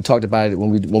making when we talked about it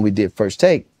when we did First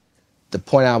Take. The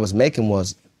point I was making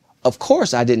was, of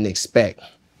course, I didn't expect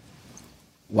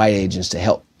white agents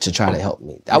to try to help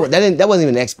me. That wasn't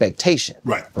even an expectation.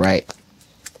 Right.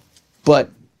 But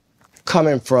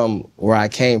coming from where I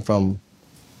came from,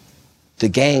 the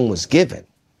game was given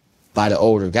by the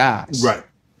older guys. Right.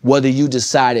 Whether you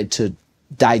decided to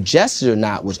digest it or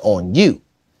not was on you.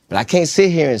 But I can't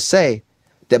sit here and say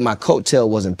that my coattail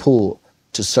wasn't pulled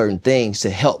to certain things to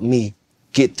help me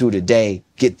get through the day,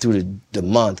 get through the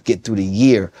month, get through the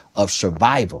year of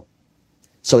survival.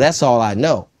 So that's all I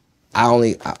know.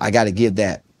 I got to give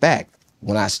that back.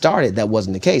 When I started, that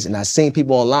wasn't the case. And I seen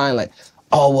people online like,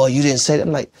 oh, well, you didn't say that.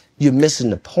 I'm like, you're missing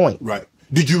the point. Right.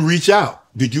 Did you reach out?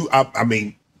 Did you, I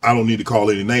mean, I don't need to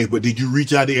call any names, but did you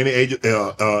reach out to any agent?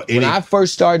 When I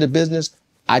first started the business,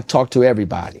 I talked to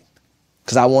everybody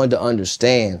because I wanted to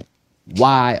understand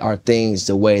why are things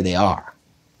the way they are.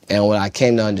 And what I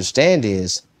came to understand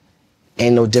is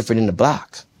ain't no different in the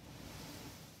block.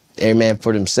 Every man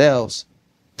for themselves.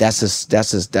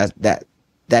 That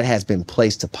has been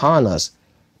placed upon us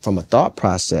from a thought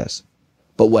process.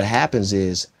 But what happens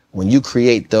is when you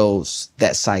create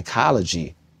that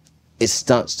psychology, it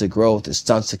stunts the growth, it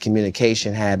stunts the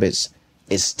communication habits,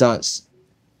 it stunts.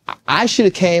 I should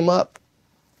have came up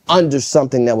under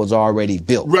something that was already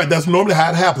built. Right, that's normally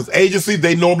how it happens. Agencies,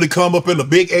 they normally come up in a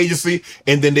big agency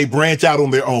and then they branch out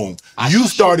on their own. You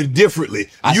started differently.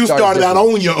 You started out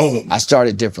on your own. I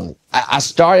started differently. I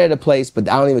started at a place, but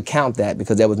I don't even count that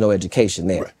because there was no education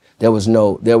there. Right. There was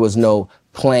no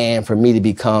plan for me to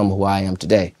become who I am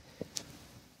today.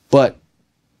 But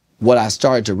what I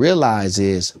started to realize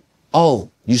is,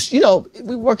 you know,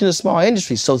 we work in a small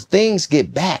industry, so things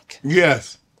get back.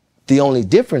 Yes. The only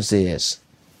difference is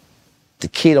the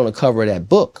kid on the cover of that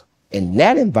book, in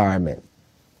that environment,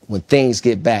 when things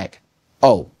get back,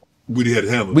 we had to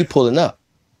handle we pulling up.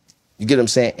 You get what I'm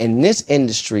saying? In this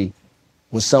industry,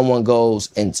 when someone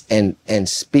goes and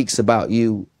speaks about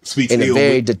you in a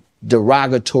very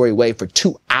derogatory way for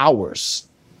 2 hours,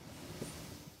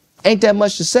 ain't that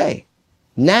much to say.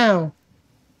 Now,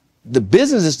 the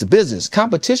business is the business.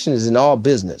 Competition is in all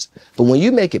business. But when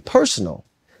you make it personal,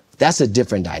 that's a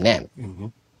different dynamic. Mm-hmm.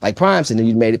 Like Prime said,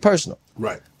 you made it personal.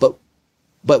 Right.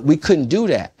 But we couldn't do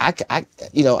that.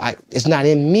 It's not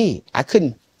in me. I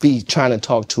couldn't be trying to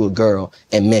talk to a girl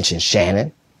and mention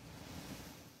Shannon.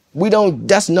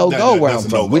 That's no go where I'm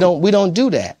from. We don't do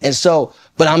that. And so,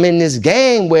 but I'm in this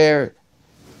game where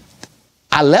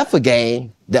I left a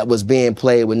game that was being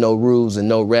played with no rules and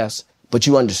no refs, but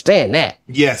you understand that.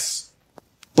 Yes.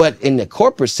 But in the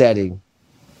corporate setting,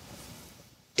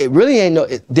 it really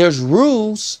ain't there's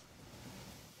rules,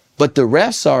 but the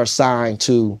refs are assigned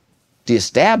to the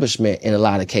establishment in a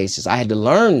lot of cases. I had to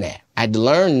learn that. I had to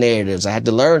learn narratives. I had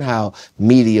to learn how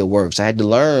media works. I had to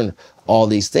learn all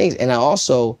these things. And I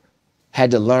also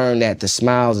had to learn that the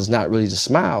smiles is not really the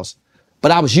smiles.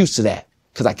 But I was used to that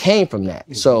because I came from that.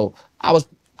 Mm-hmm. So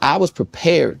I was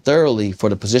prepared thoroughly for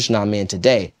the position I'm in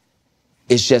today.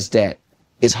 It's just that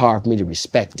it's hard for me to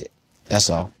respect it. That's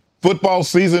all. Football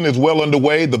season is well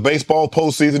underway. The baseball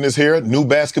postseason is here. New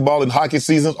basketball and hockey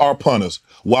seasons are upon us.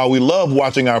 While we love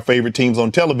watching our favorite teams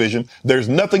on television, there's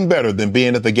nothing better than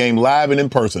being at the game live and in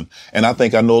person. And I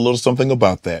think I know a little something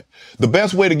about that. The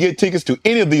best way to get tickets to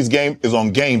any of these games is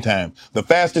on Game Time, the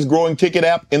fastest growing ticket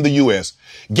app in the U.S.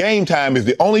 Game Time is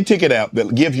the only ticket app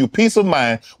that gives you peace of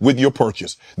mind with your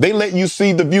purchase. They let you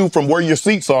see the view from where your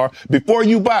seats are before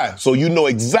you buy, so you know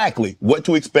exactly what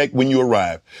to expect when you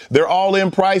arrive. They're all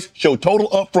in price, show total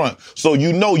upfront, so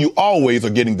you know you always are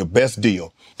getting the best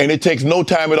deal. And it takes no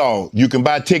time at all. You can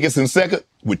buy tickets in seconds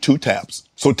with 2 taps.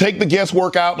 So take the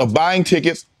guesswork out of buying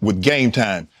tickets with Game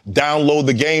Time. Download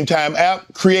the Game Time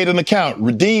app, create an account,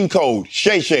 redeem code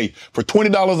SHAY for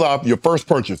 $20 off your first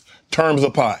purchase. Terms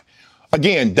apply.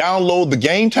 Again, download the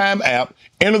Game Time app,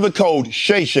 enter the code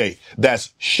SHAY.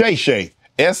 That's SHAY,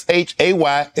 SHAY for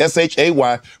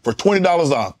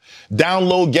 $20 off.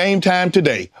 Download Game Time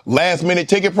today. Last minute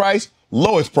ticket price,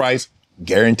 lowest price,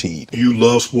 guaranteed. You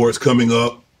love sports coming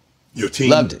up. Your team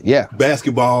loved it, yeah.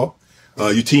 Basketball.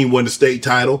 Your team won the state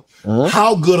title. Mm-hmm.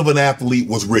 How good of an athlete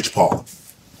was Rich Paul?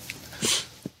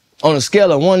 On a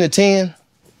scale of 1 to 10,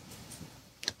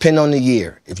 depending on the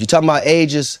year. If you're talking about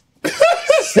ages,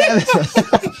 7.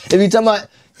 If you're talking about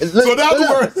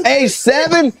age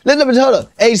 7, hold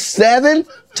up. Age 7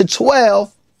 to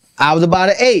 12, I was about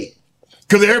an 8.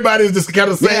 Because everybody is just kind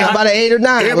of the same. Yeah, about an 8 or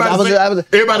 9. Everybody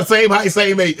the same height,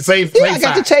 same age, same I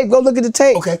got the tape. Go look at the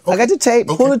tape. Okay. I got the tape.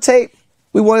 Okay. Pull the tape.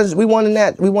 We won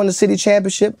the city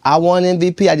championship. I won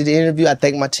MVP. I did the interview. I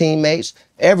thanked my teammates,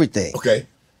 everything. Okay.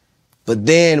 But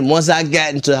then once I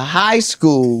got into high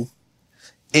school,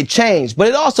 it changed. But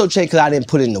it also changed because I didn't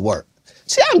put in the work.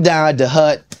 See, I'm down at the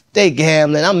hut. They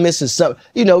gambling. I'm missing something.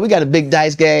 You know, we got a big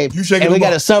dice game. And we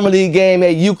got a summer league game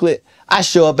at Euclid. I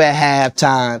show up at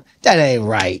halftime. That ain't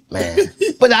right, man.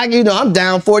 But I'm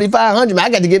down 4,500, man. I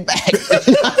got to get back.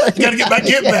 You got to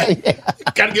get back. Yeah.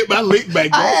 Got to get my league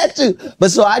back. Bro. I had to.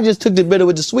 But so I just took the bitter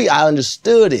with the sweet. I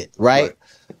understood it, right?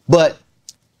 But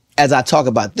as I talk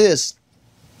about this,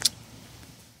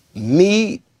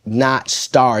 me not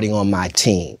starting on my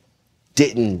team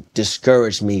didn't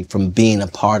discourage me from being a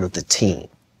part of the team.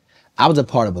 I was a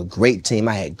part of a great team.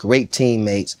 I had great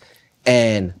teammates,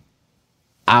 and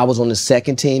I was on the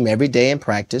second team every day in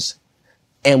practice,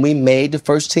 and we made the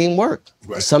first team work.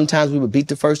 Right. Sometimes we would beat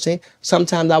the first team.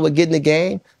 Sometimes I would get in the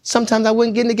game. Sometimes I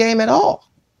wouldn't get in the game at all.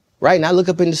 Right? And I look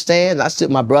up in the stands. I sit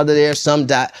with my brother there. Some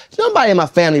died. Nobody in my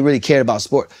family really cared about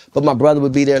sport, but my brother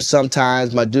would be there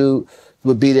sometimes. My dude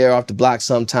would be there off the block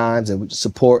sometimes and would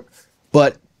support.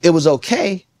 But it was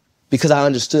okay because I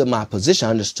understood my position.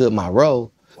 I understood my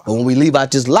role. But when we leave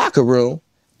out this locker room,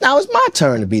 now it's my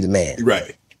turn to be the man.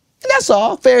 Right. And that's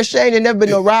all. Fair exchange. There never been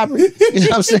no robbery. You know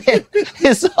what I'm saying?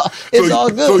 It's all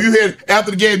good. So you had, after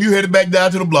the game, you headed back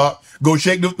down to the block, go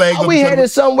shake the things up. We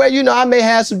headed somewhere, I may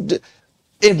have some.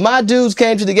 If my dudes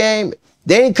came to the game,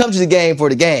 they didn't come to the game for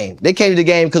the game. They came to the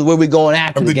game because where we going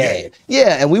after the game.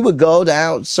 Yeah, and we would go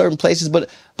down certain places, but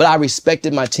I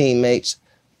respected my teammates.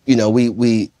 And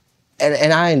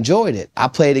I enjoyed it. I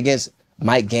played against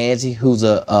Mike Gansey, who's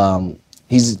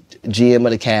he's GM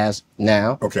of the Cavs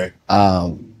now. Okay.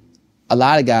 A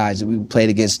lot of guys. We played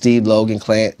against Steve Logan,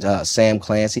 Sam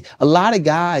Clancy. A lot of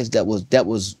guys that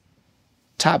was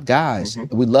top guys.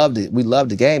 Mm-hmm. We loved it. We loved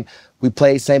the game. We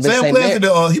played Sam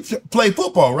Clancy. He played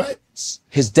football, right?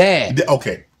 His dad.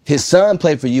 Okay. His son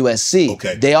played for USC.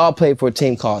 Okay. They all played for a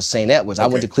team called St. Edwards. I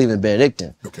went to Cleveland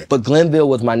Benedictine. Okay. But Glenville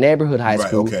was my neighborhood high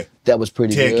school. Okay. That was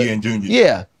pretty Ted good. Ginn Jr.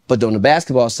 Yeah. But on the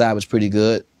basketball side was pretty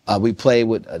good. We played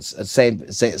with St.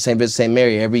 Vincent St.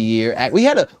 Mary every year. We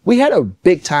had a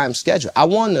big time schedule.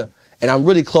 And I'm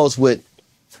really close with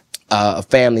a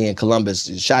family in Columbus,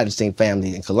 the Scheidenstein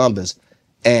family in Columbus,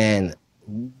 and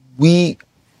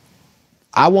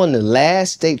I won the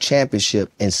last state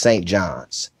championship in St.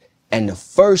 John's and the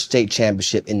first state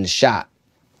championship in the shot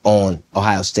on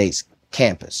Ohio State's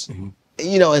campus. Mm-hmm.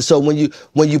 And so when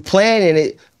you plan in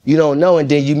it, you don't know, and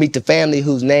then you meet the family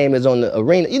whose name is on the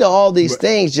arena. All these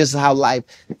things, just how life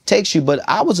takes you. But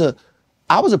I was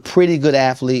a pretty good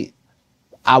athlete.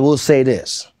 I will say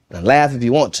this, and laugh if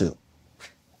you want to.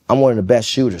 I'm one of the best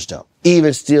shooters, though,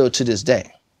 even still to this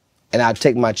day. And I'd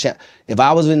take my chance. If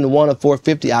I was in the 1 or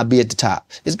 450, I'd be at the top.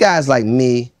 It's guys like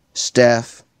me,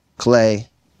 Steph, Clay.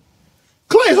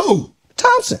 Clay who?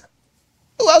 Thompson.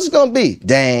 Who else is gonna be?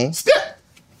 Dame. Steph.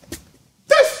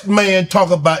 This man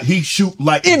talk about he shoot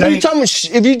like Dame.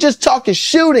 If you just talking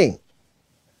shooting,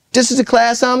 this is the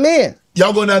class I'm in.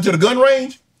 Y'all going down to the gun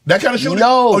range? That kind of shooting?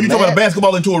 No, you talking about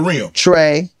basketball into a rim?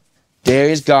 Trey,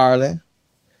 Darius Garland.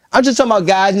 I'm just talking about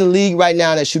guys in the league right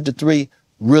now that shoot the three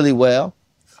really well.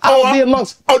 I would be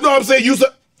amongst. Oh no, I'm saying you.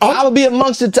 I would be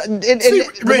amongst the.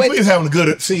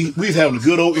 We was having a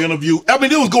good old interview. I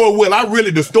mean, it was going well.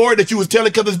 The story that you was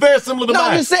telling, because it's very similar to mine.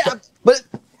 I'm just saying, but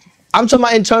I'm talking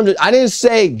about in terms of. I didn't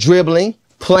say dribbling,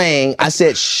 playing. I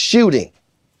said shooting.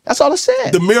 That's all I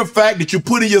said. The mere fact that you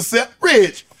put in yourself,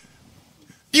 Rich.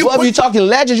 If you're talking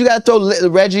legends, you got to throw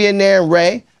Reggie in there and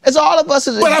Ray. It's all of us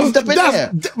grouped up in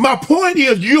there. My point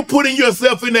is, you putting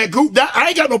yourself in that group. I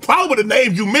ain't got no problem with the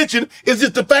names you mentioned. It's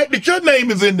just the fact that your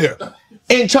name is in there.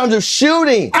 In terms of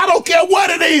shooting. I don't care what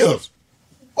it is.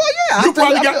 Well,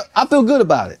 yeah, I feel good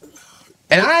about it.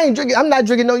 And I'm not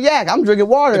drinking no yak. I'm drinking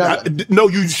water. No,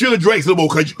 you should drink some more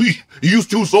because you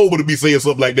too sober to be saying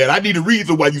something like that. I need a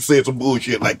reason why you said some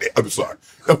bullshit like that. I'm sorry.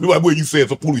 Why you said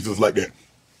some foolishness like that.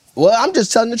 Well, I'm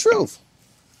just telling the truth.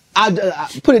 I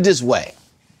put it this way.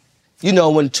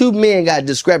 When two men got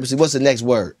discrepancy, what's the next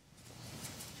word?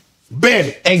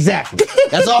 Bandit. Exactly.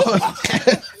 That's all.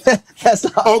 That's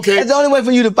all. Okay. That's the only way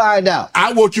for you to find out.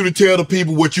 I want you to tell the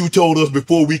people what you told us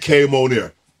before we came on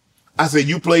there. I said,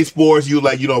 you play sports, we'll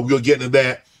get into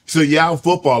that. So yeah, I'm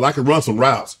football. I can run some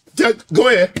routes. Go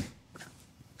ahead.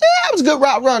 Yeah, I was a good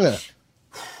route runner.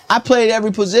 I played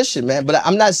every position, man. But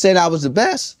I'm not saying I was the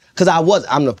best, because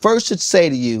I'm the first to say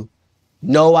to you,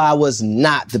 no, I was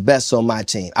not the best on my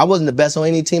team. I wasn't the best on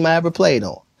any team I ever played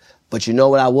on. But you know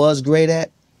what I was great at?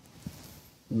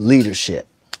 Leadership.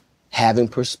 Having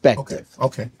perspective.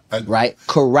 Okay. Right?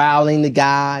 Corralling the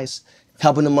guys,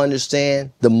 helping them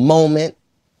understand the moment,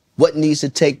 what needs to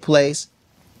take place,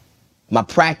 my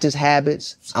practice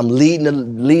habits. I'm leading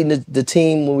the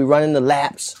team when we running the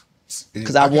laps.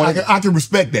 Because I can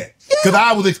respect that. Because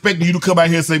I was expecting you to come out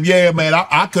here and say, yeah, man,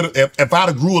 I could have, if I'd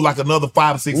have grew like another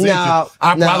 5 or 6 inches,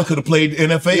 I probably could have played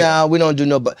NFL. No, we don't do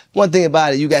no, but one thing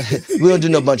about it, we don't do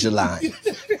no bunch of lying.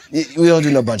 We don't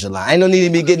do no bunch of lying. Ain't no need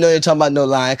to be getting on here talking about no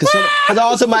lying, because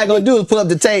all somebody gonna do is pull up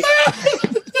the tape.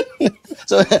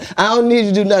 So I don't need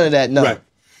to do none of that, no. Right.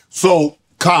 So,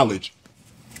 college,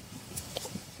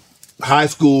 high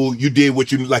school, you did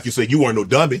what you, like you said, you weren't no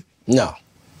dummy. No.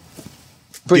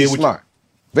 Pretty smart.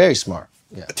 Very smart.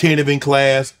 Yeah. Attentive in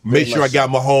class, make sure I got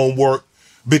my homework.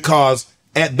 Because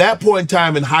at that point in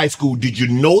time in high school, did you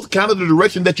know kind of the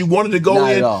direction that you wanted to go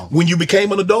in when you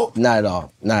became an adult? Not at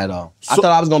all. Not at all. So, I thought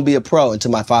I was going to be a pro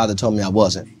until my father told me I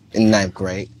wasn't in 9th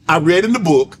grade. I read in the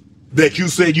book that you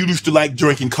said you used to like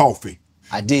drinking coffee.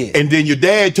 I did. And then your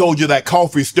dad told you that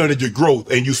coffee stunted your growth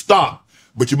and you stopped.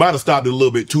 But you might have stopped it a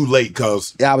little bit too late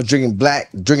because... Yeah, I was drinking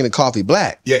the coffee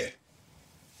black. Yeah.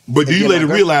 But do you later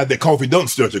realize that coffee doesn't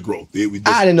start your growth?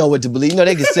 I didn't know what to believe. You know,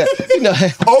 they could sell, they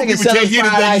could sell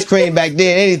fried ice cream back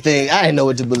then, anything. I didn't know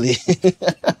what to believe.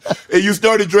 And you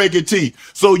started drinking tea.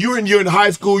 So you're in high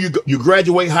school, you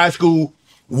graduate high school.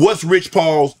 What's Rich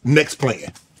Paul's next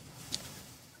plan?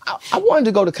 I wanted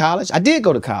to go to college. I did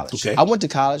go to college. Okay. I went to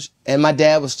college, and my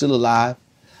dad was still alive.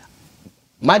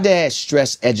 My dad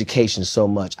stressed education so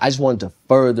much. I just wanted to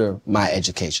further my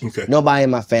education. Okay. Nobody in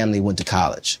my family went to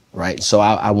college, right? So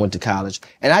I went to college,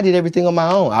 and I did everything on my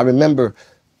own. I remember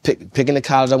picking the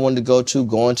college I wanted to go to,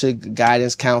 going to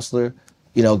guidance counselor,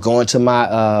 going to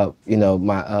my,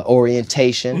 my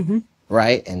orientation,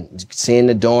 right? And seeing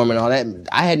the dorm and all that.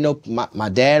 I had my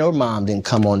dad or mom didn't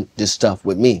come on this stuff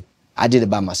with me. I did it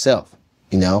by myself,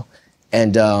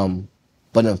 And,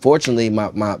 but unfortunately,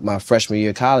 my freshman year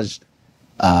of college,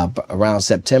 around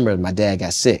September, my dad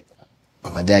got sick.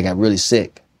 My dad got really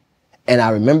sick. And I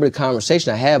remember the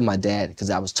conversation I had with my dad because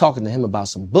I was talking to him about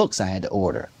some books I had to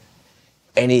order.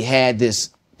 And he had this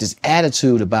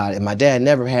attitude about it. And my dad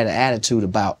never had an attitude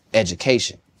about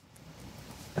education.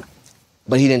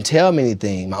 But he didn't tell me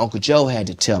anything. My Uncle Joe had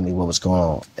to tell me what was going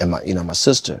on, and my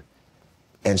sister.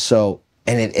 And so,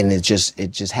 it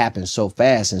just happened so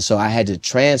fast. And so I had to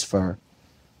transfer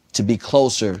to be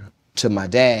closer to my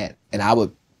dad. And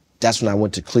that's when I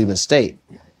went to Cleveland State.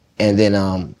 And then,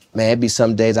 it'd be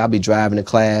some days I'd be driving to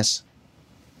class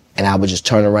and I would just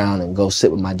turn around and go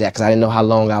sit with my dad because I didn't know how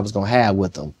long I was going to have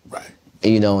with him. Right.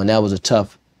 And, and that was a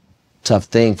tough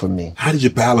thing for me. How did you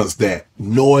balance that,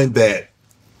 knowing that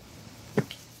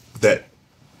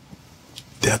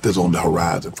death is on the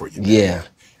horizon for you? Yeah.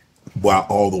 While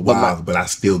all the while, but I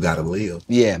still got to live.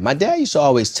 Yeah. My dad used to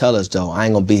always tell us, though, I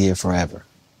ain't going to be here forever.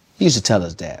 He used to tell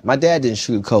us that. My dad didn't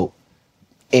sugarcoat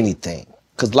anything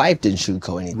because life didn't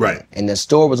sugarcoat anything. Right. And the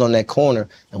store was on that corner.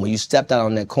 And when you stepped out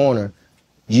on that corner,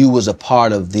 you was a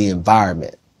part of the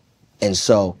environment. And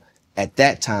so at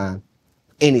that time,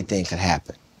 anything could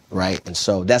happen. Right. And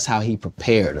so that's how he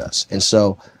prepared us. And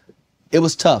so it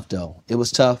was tough, though. It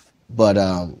was tough, but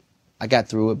I got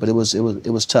through it. But it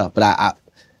was tough. But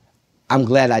I'm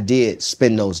glad I did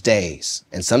spend those days.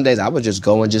 And some days I would just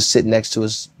go and just sit next to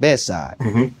his bedside,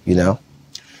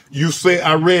 You say,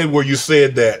 I read where you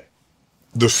said that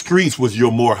the streets was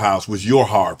your Morehouse, was your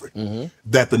Harvard.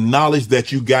 That the knowledge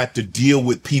that you got to deal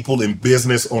with people in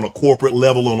business on a corporate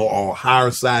level, on a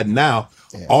higher side now,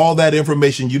 all that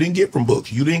information you didn't get from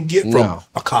books. You didn't get from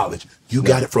a college. You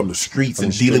got it from the streets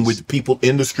and dealing with people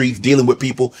in the streets, dealing with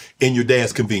people in your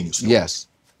dad's convenience store. Yes.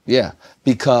 Yeah.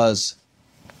 Because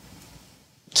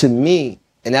to me,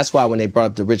 and that's why when they brought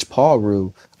up the Rich Paul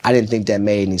rule, I didn't think that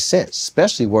made any sense,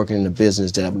 especially working in the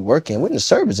business that we work in. We're in the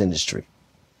service industry.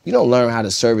 You don't learn how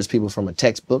to service people from a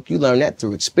textbook. You learn that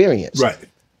through experience. Right.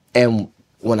 And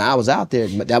when I was out there,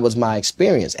 that was my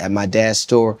experience at my dad's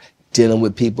store, dealing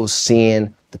with people,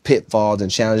 seeing the pitfalls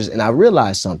and challenges. And I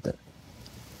realized something.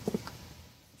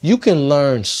 You can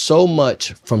learn so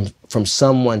much from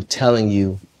someone telling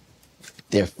you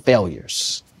their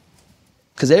failures.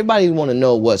 Because everybody want to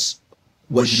know what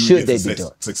should they be doing.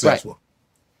 Successful. Right.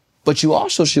 But you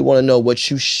also should want to know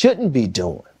what you shouldn't be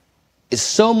doing. It's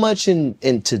so much in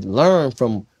to learn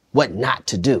from what not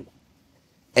to do.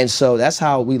 And so that's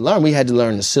how we learn. We had to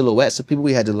learn the silhouettes of people.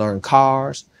 We had to learn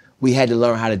cars. We had to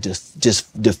learn how to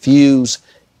just diffuse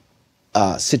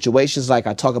situations. Like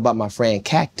I talk about my friend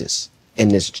Cactus in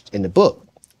the book.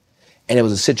 And it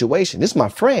was a situation. This is my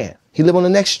friend. He lived on the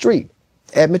next street,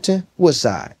 Edmonton,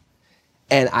 Woodside.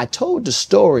 And I told the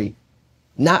story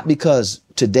not because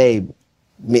today,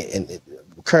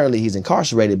 currently he's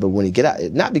incarcerated, but when he get out,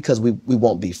 not because we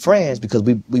won't be friends, because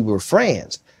we were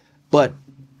friends. But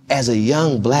as a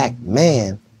young black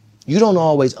man, you don't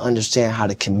always understand how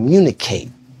to communicate,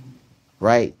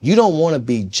 right? You don't want to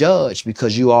be judged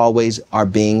because you always are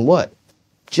being what?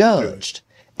 Judged.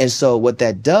 And so what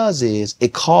that does is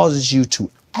it causes you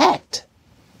to act,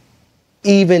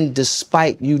 even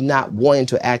despite you not wanting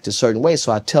to act a certain way.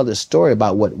 So I tell this story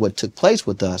about what took place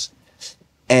with us.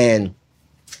 And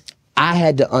I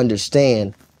had to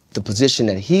understand the position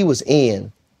that he was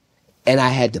in, and I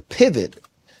had to pivot.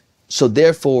 So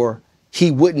therefore,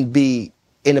 he wouldn't be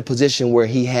in a position where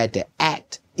he had to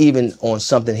act even on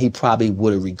something he probably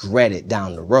would have regretted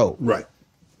down the road. Right.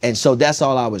 And so that's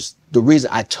all the reason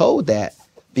I told that,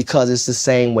 because it's the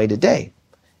same way today.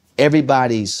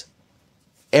 Everybody's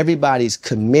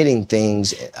committing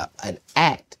things, an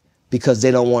act, because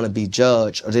they don't want to be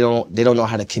judged, or they don't know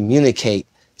how to communicate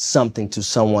something to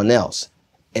someone else.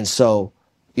 And so,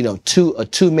 a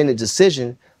 2-minute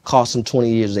decision costs them 20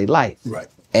 years of their life. Right.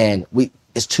 And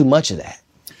it's too much of that.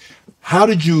 How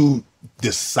did you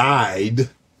decide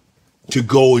to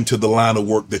go into the line of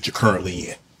work that you're currently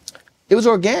in? It was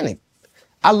organic.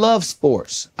 I love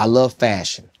sports. I love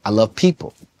fashion. I love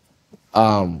people.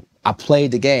 I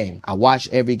played the game. I watched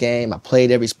every game. I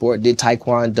played every sport, did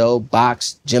taekwondo,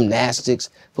 box, gymnastics,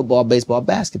 football, baseball,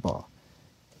 basketball.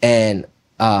 And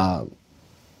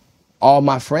all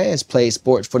my friends played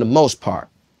sports for the most part.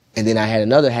 And then I had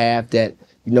another half that,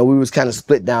 we was kind of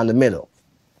split down the middle.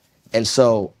 And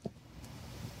so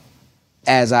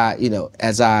as I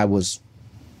was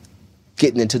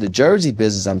getting into the jersey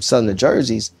business, I'm selling the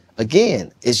jerseys,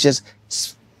 again, it's just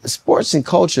sports and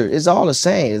culture is all the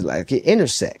same. It's like it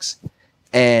intersects.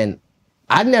 And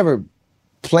I never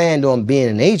planned on being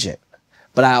an agent,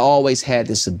 but I always had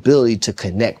this ability to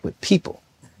connect with people.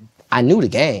 I knew the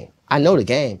game. I know the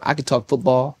game. I could talk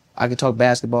football. I could talk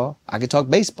basketball. I could talk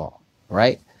baseball,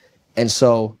 right? And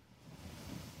so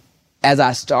as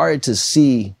I started to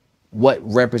see what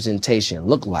representation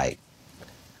looked like,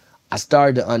 I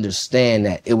started to understand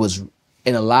that it was,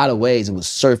 in a lot of ways, it was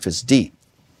surface deep.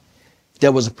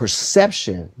 There was a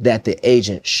perception that the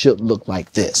agent should look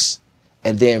like this.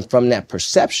 And then from that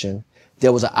perception,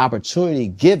 there was an opportunity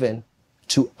given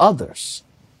to others,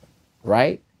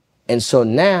 right? And so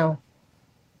now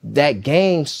that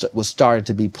game was started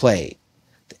to be played.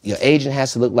 Your agent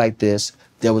has to look like this.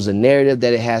 There was a narrative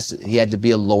that he had to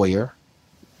be a lawyer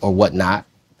or whatnot.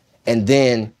 And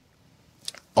then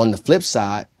on the flip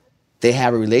side, they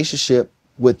have a relationship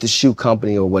with the shoe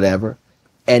company or whatever.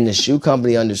 And the shoe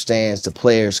company understands the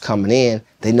players coming in.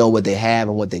 They know what they have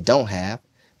and what they don't have.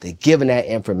 They're giving that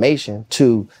information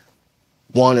to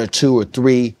 1 or 2 or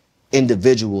 3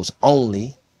 individuals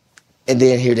only. And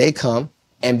then here they come.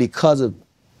 And because of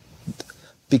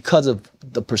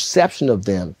the perception of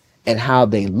them and how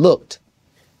they looked,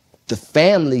 the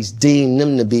families deemed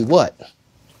them to be what?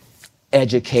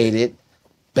 Educated,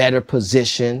 better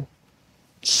positioned,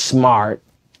 smart,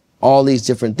 all these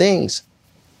different things.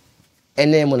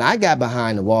 And then when I got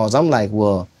behind the walls, I'm like,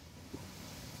 well,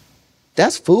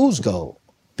 that's fool's gold,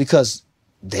 because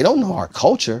they don't know our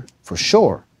culture for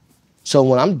sure. So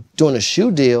when I'm doing a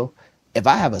shoe deal, if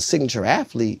I have a signature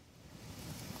athlete,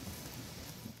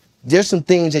 there's some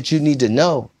things that you need to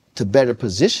know to better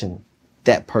position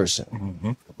that person.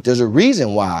 Mm-hmm. There's a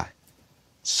reason why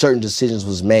certain decisions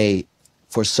was made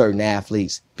for certain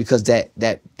athletes, because that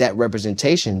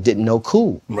representation didn't know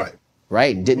cool.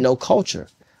 Right? And didn't know culture.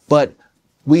 But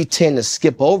we tend to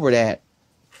skip over that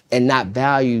and not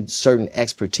value certain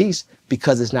expertise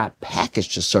because it's not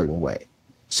packaged a certain way.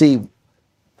 See,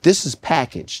 this is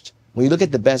packaged. When you look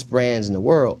at the best brands in the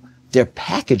world, their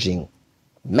packaging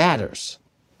matters,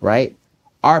 right?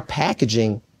 Our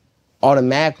packaging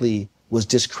automatically was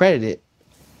discredited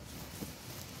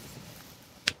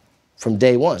from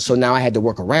day one. So now I had to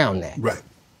work around that. Right.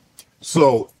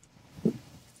 So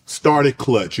started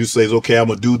Clutch. You say, okay, I'm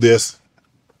going to do this.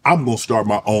 I'm going to start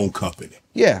my own company.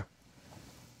 Yeah.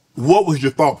 What was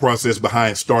your thought process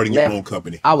behind starting your own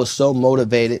company? I was so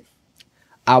motivated.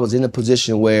 I was in a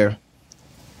position where,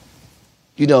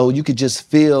 you could just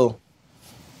feel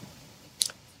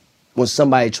when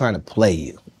somebody trying to play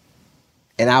you.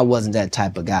 And I wasn't that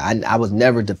type of guy. I was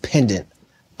never dependent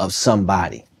of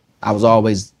somebody. I was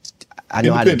always, I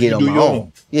know how to get on my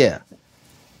own. Yeah.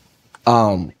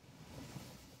 And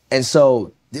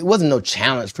so there wasn't no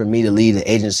challenge for me to leave the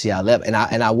agency I left. And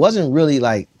I wasn't really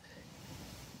like,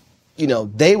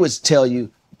 they would tell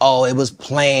you, oh, it was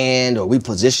planned, or we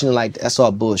positioned like that. That's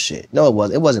all bullshit. No, it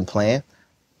wasn't. It wasn't planned.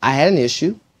 I had an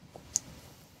issue.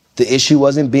 The issue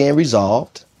wasn't being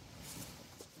resolved.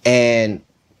 And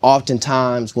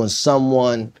oftentimes when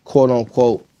someone, quote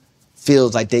unquote,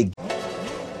 feels like they...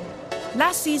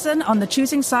 Last season on the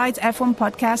Choosing Sides F1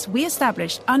 podcast, we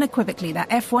established unequivocally that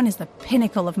F1 is the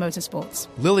pinnacle of motorsports.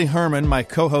 Lily Herman, my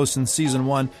co-host in Season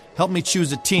 1, helped me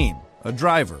choose a team, a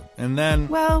driver, and then...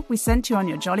 Well, we sent you on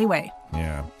your jolly way.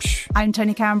 Yeah, I'm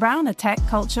Tony Karen Brown, a tech,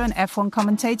 culture, and F1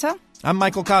 commentator. I'm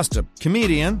Michael Costa,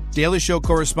 comedian, Daily Show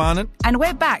correspondent. And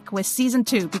we're back with Season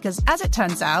 2 because, as it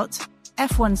turns out,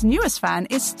 F1's newest fan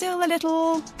is still a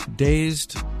little...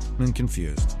 dazed and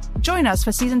confused. Join us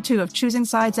for Season 2 of Choosing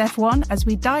Sides F1 as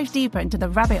we dive deeper into the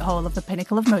rabbit hole of the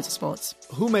pinnacle of motorsports.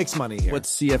 Who makes money here?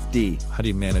 What's CFD? How do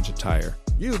you manage a tire?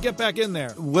 You, get back in there.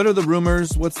 What are the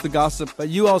rumors? What's the gossip? But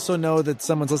you also know that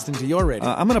someone's listening to your radio.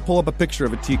 I'm going to pull up a picture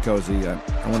of a tea cozy.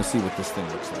 I want to see what this thing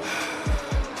looks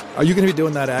like. Are you going to be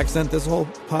doing that accent this whole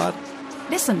pod?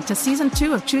 Listen to Season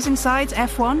 2 of Choosing Sides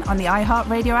F1 on the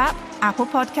iHeartRadio app, Apple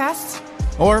Podcasts,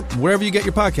 or wherever you get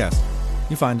your podcast.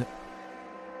 You find it.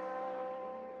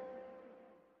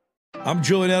 I'm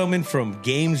Julian Edelman from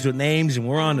Games with Names, and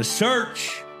we're on the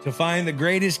search to find the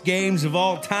greatest games of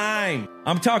all time.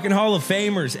 I'm talking Hall of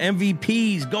Famers,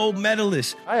 MVPs, gold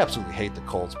medalists. I absolutely hate the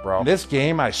Colts, bro. This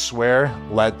game, I swear,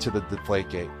 led to the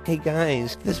Deflategate. Hey,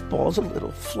 guys, this ball's a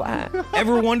little flat.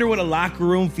 Ever wonder what a locker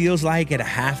room feels like at a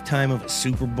halftime of a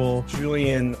Super Bowl?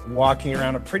 Julian walking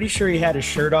around, I'm pretty sure he had his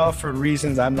shirt off for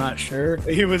reasons I'm not sure.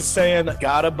 He was saying,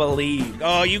 gotta believe.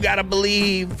 Oh, you gotta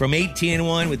believe. From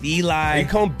 18-1 with Eli. Are you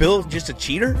calling Bill just a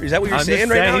cheater? Is that what you're saying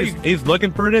right now? He's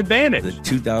looking for an advantage. The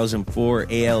 2004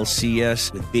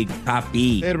 ALCS with Big Papi.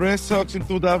 The Red Sox in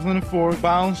 2004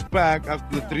 bounced back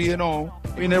after the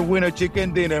 3-0. Winner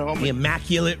chicken dinner, homie. The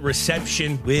Immaculate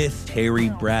Reception with Terry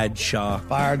Bradshaw.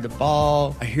 Fired the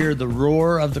ball. I hear the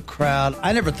roar of the crowd.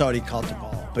 I never thought he caught the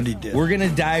ball, but he did. We're going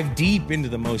to dive deep into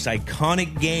the most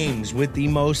iconic games with the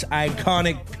most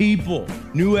iconic people.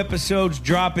 New episodes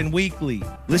dropping weekly.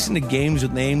 Listen to Games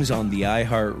with Names on the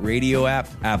iHeartRadio app,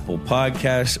 Apple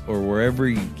Podcasts, or wherever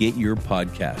you get your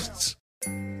podcasts.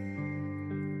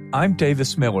 I'm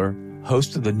Davis Miller,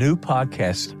 host of the new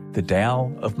podcast, The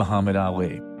Tao of Muhammad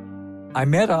Ali. I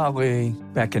met Ali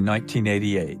back in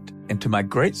 1988, and to my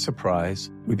great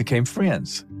surprise, we became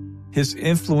friends. His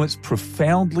influence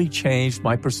profoundly changed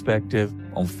my perspective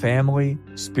on family,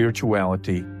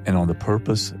 spirituality, and on the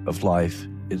purpose of life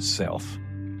itself.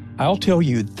 I'll tell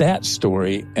you that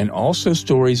story and also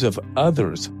stories of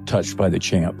others touched by the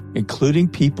champ, including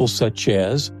people such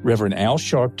as Reverend Al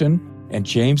Sharpton and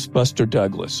James Buster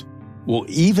Douglas. We'll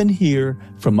even hear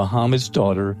from Muhammad's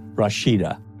daughter,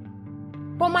 Rashida.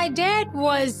 Well, my dad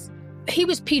he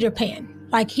was Peter Pan.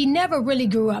 Like, he never really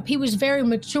grew up. He was very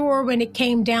mature when it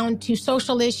came down to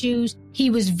social issues. He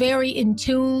was very in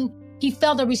tune. He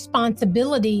felt a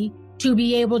responsibility to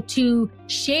be able to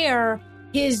share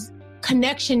his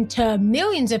connection to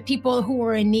millions of people who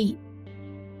were in need.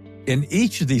 In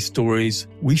each of these stories,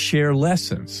 we share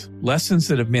lessons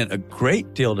that have meant a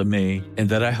great deal to me and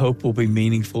that I hope will be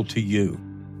meaningful to you.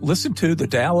 Listen to The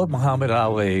Tao of Muhammad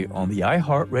Ali on the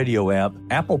iHeartRadio app,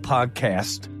 Apple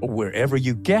Podcast, or wherever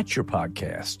you get your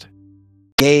podcast.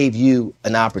 Gave you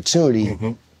an opportunity,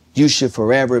 you should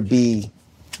forever be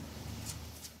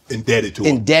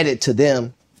indebted to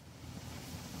them.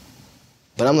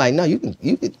 But I'm like, no, you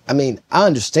can. I mean, I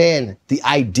understand the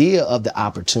idea of the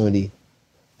opportunity,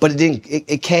 but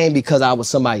it came because I was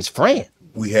somebody's friend.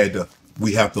 We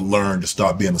have to learn to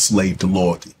stop being a slave to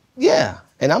loyalty. Yeah.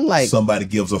 And I'm like, somebody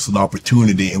gives us an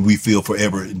opportunity and we feel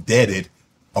forever indebted,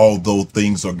 although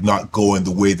things are not going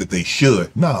the way that they should.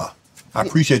 Nah, I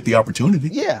appreciate the opportunity.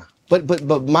 Yeah. But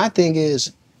my thing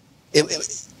is, the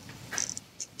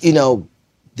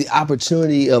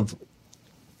opportunity of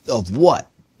what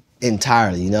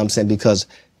entirely, you know what I'm saying? Because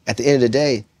at the end of the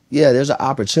day, yeah, there's an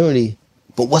opportunity,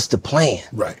 but what's the plan?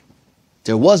 Right.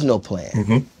 There was no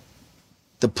plan.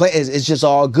 The plan is just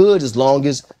all good as long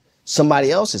as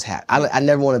somebody else is happy. I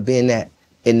never want to be in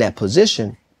that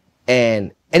position,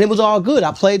 and it was all good.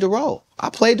 I played the role,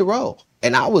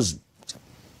 and I was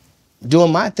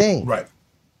doing my thing. Right.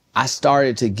 I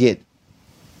started to get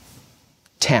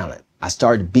talent. I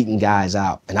started beating guys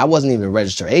out, and I wasn't even a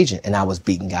registered agent, and I was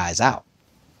beating guys out,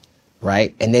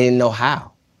 right? And they didn't know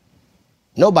how.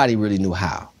 Nobody really knew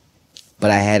how,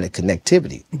 but I had a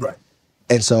connectivity. Right.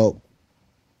 And so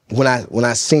when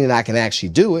I seen that I can actually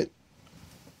do it,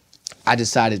 I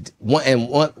decided,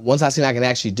 once I seen I can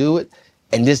actually do it,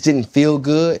 and this didn't feel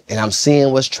good, and I'm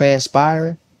seeing what's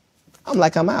transpiring, I'm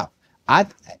like, I'm out.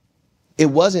 It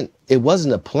wasn't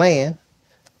a plan.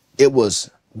 It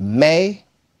was May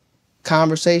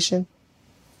conversation.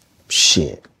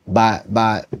 Shit. By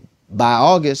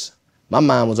August, my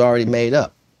mind was already made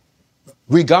up.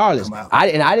 Regardless,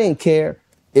 I didn't care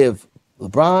if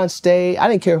LeBron stayed. I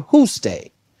didn't care who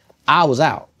stayed. I was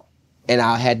out. And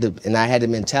I had the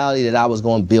mentality that I was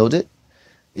going to build it.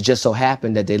 It just so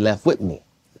happened that they left with me.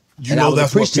 I was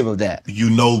appreciative of that. You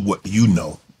know what you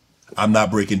know. I'm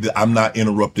not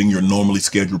interrupting your normally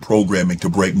scheduled programming to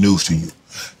break news to you.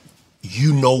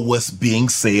 You know what's being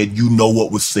said. You know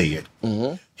what was said.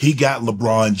 Mm-hmm. He got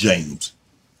LeBron James.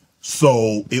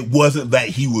 So it wasn't that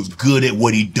he was good at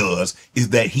what he does. It's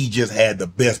that he just had the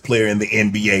best player in the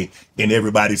NBA. And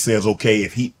everybody says, okay,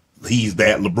 if he's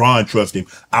that, LeBron trusts him,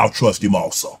 I'll trust him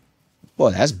also.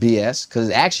 Well, that's BS, because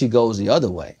it actually goes the other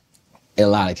way in a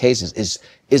lot of cases.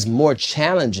 It's more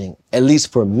challenging, at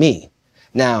least for me.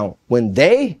 Now, when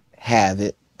they have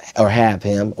it or have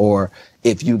him, or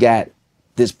if you got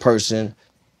this person,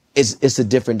 it's a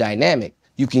different dynamic.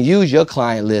 You can use your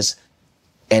client list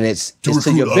and it's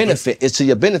to your benefit. It's to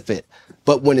your benefit.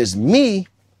 But when it's me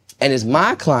and it's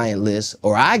my client list,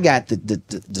 or I got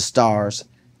the stars,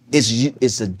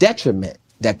 it's a detriment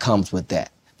that comes with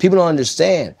that. People don't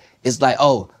understand. It's like,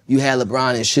 oh, you had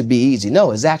LeBron, it should be easy.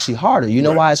 No, it's actually harder. You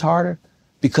know why it's harder?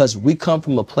 Because we come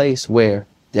from a place where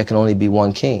there can only be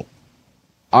one king.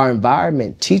 Our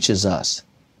environment teaches us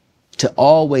to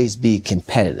always be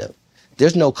competitive.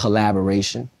 There's no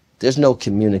collaboration. There's no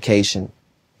communication.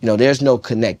 There's no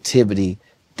connectivity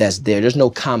that's there. There's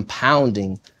no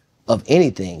compounding of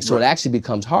anything. So it actually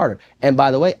becomes harder. And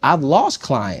by the way, I've lost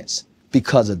clients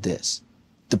because of this.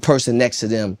 The person next to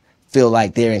them feel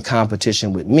like they're in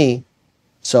competition with me.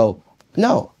 So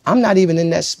no, I'm not even in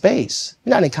that space.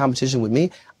 You're not in competition with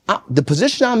me. The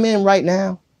position I'm in right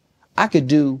now, I could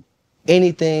do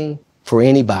anything for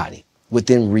anybody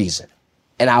within reason.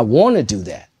 And I want to do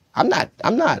that. I'm not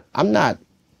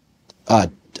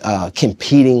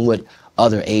competing with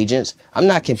other agents. I'm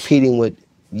not competing with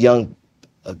young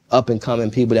up and coming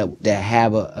people that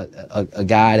have a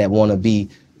guy that want to be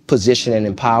positioned and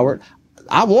empowered.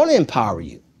 I want to empower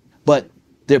you, but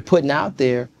they're putting out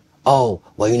there, oh,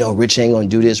 well, Rich ain't going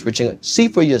to do this. Rich ain't gonna. See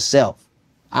for yourself.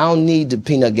 I don't need the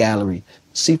peanut gallery.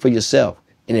 See for yourself.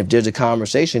 And if there's a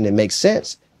conversation that makes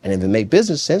sense, and if it makes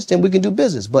business sense, then we can do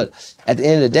business. But at the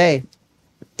end of the day,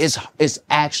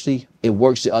 it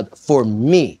works for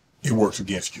me. It works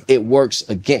against you. It works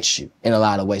against you in a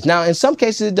lot of ways. Now, in some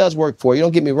cases, it does work for you.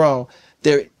 Don't get me wrong.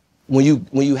 When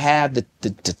you have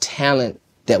the talent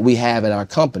that we have at our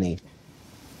company,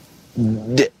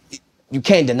 you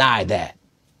can't deny that.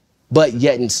 But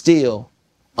yet and still,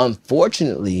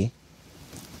 unfortunately,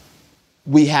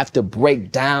 we have to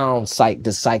break down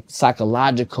the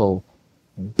psychological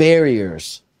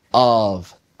barriers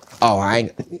of,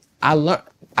 I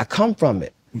come from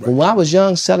it. Right. When I was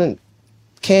young, selling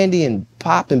candy and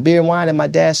pop and beer and wine at my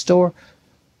dad's store,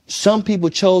 some people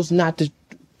chose not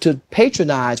to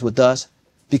patronize with us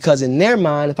because in their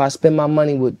mind, if I spend my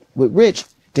money with Rich,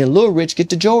 then Lil Rich get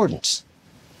the Jordans.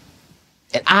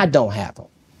 And I don't have them.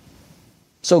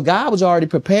 So God was already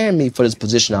preparing me for this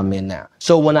position I'm in now.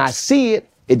 So when I see it,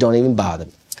 it don't even bother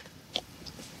me.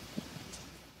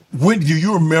 When do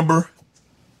you remember,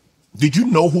 did you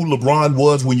know who LeBron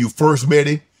was when you first met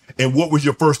him? And what was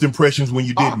your first impressions when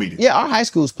you did meet him? Yeah, our high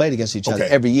schools played against each other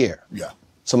every year. Yeah.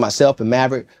 So myself and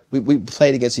Maverick, we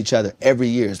played against each other every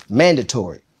year. It's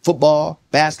mandatory. Football,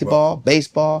 basketball,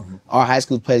 baseball, our high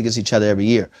schools played against each other every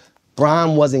year.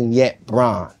 Bron wasn't yet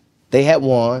Bron. They had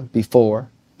won before,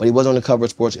 but he was on the cover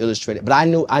of Sports Illustrated. But I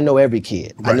know every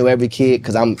kid. Right. I know every kid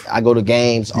because I go to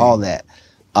games, all that.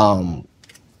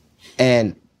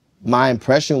 And my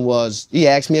impression was, he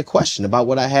asked me a question about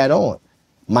what I had on.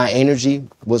 My energy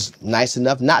was nice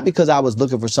enough, not because I was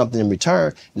looking for something in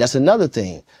return. And that's another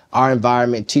thing. Our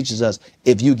environment teaches us,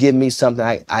 if you give me something,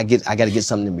 I got to get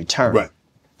something in return. Right.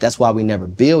 That's why we never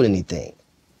build anything.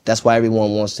 That's why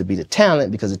everyone wants to be the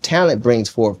talent, because the talent brings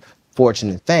forth fortune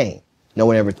and fame. No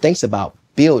one ever thinks about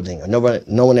building, or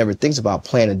no one ever thinks about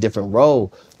playing a different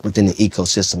role within the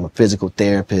ecosystem, a physical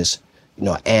therapist,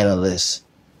 analyst,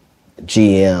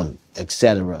 GM,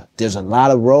 etc. There's a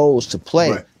lot of roles to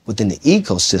play within the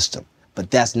ecosystem, but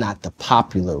that's not the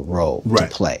popular role to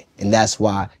play. And that's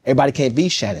why everybody can't be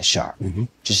Shannon Sharpe. Mm-hmm.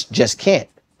 Just can't.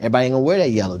 Everybody ain't gonna wear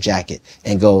that yellow jacket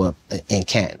and go up in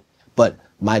Canton. But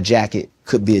my jacket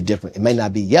could be it may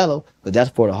not be yellow, but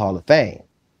that's for the Hall of Fame.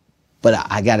 But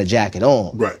I got a jacket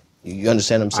on. Right. You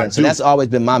understand what I'm saying? So that's always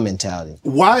been my mentality.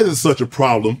 Why is it such a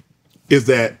problem is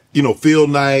that, Phil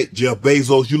Knight, Jeff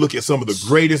Bezos, you look at some of the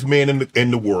greatest men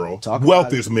in the world,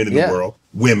 wealthiest men in the world,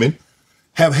 women,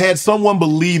 have had someone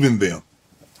believe in them.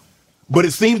 But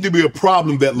it seems to be a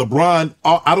problem that LeBron,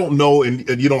 I don't know,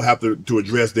 and you don't have to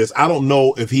address this, I don't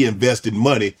know if he invested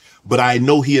money, but I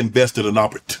know he invested an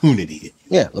opportunity.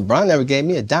 Yeah, LeBron never gave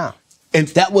me a dime. And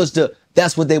that was the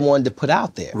That's what they wanted to put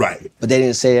out there. Right. But they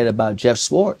didn't say that about Jeff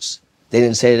Schwartz. They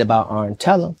didn't say that about Arn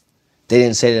Tellem. They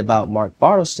didn't say that about Mark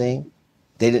Bartelstein.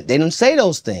 They didn't say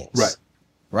those things. Right.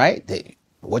 Right?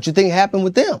 What you think happened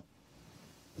with them?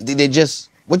 What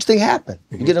you think happened?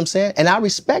 You get what I'm saying? And I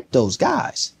respect those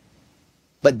guys.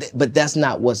 But that's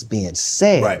not what's being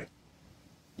said. Right.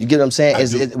 You get what I'm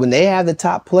saying? When they have the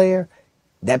top player,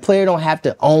 that player don't have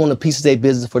to own a piece of their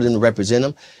business for them to represent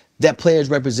them. That player is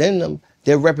representing them.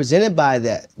 They're represented by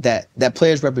that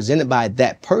player is represented by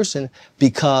that person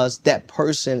because that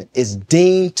person is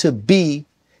deemed to be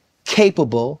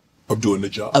capable of doing the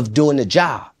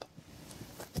job.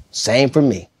 Same for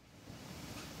me.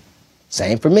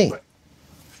 Right.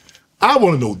 I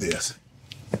want to know this.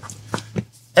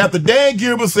 After Dan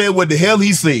Gilbert said what the hell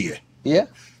he said, yeah,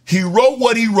 he wrote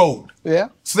what he wrote. Yeah,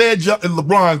 said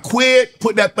LeBron quit,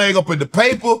 put that thing up in the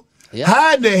paper. Yeah.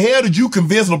 How in the hell did you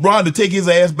convince LeBron to take his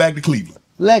ass back to Cleveland?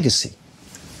 Legacy.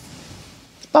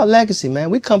 It's about legacy, man.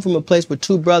 We come from a place where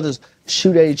two brothers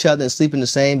shoot at each other and sleep in the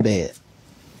same bed.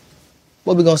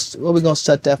 What we gonna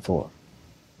set that for?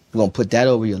 You gonna put that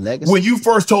over your legacy? When you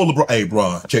first told LeBron, hey,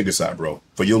 Bron, check this out, bro.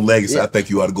 For your legacy, I think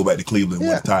you ought to go back to Cleveland and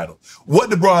win the title. What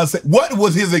did LeBron say? What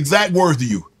was his exact words to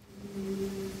you?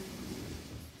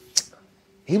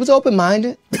 He was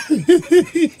open-minded.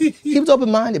 He was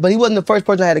open-minded, but he wasn't the first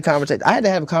person I had a conversation. I had to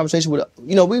have a conversation with,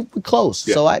 we were close.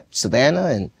 Yeah. So Savannah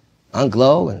and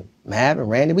Unglow and Mav and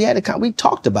Randy, we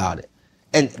talked about it.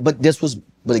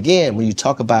 But again, when you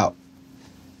talk about,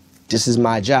 this is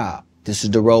my job. This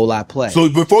is the role I play. So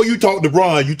before you talked to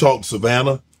Bron, you talked to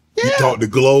Savannah, you talked to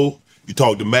Glow, you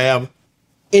talked to Mav.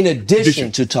 In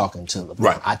addition to talking to LeBron,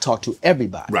 right. I talked to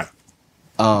everybody. Right.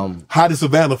 How did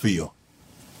Savannah feel?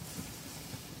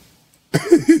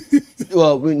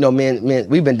 Well, man,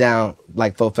 we've been down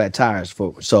like 4 fat tires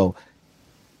so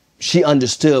she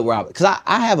understood where because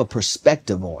I have a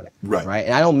perspective on it, right?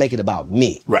 And I don't make it about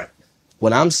me. Right.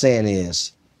 What I'm saying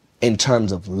is, in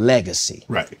terms of legacy,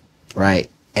 right?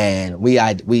 And we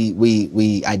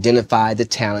identified the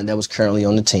talent that was currently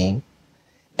on the team,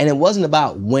 and it wasn't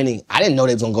about winning. I didn't know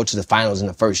they was gonna go to the finals in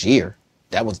the first year.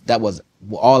 That was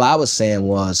all I was saying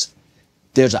was,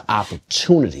 there's an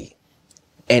opportunity.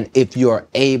 And if you're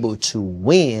able to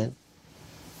win,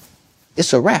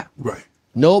 it's a wrap. Right.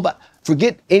 Nobody,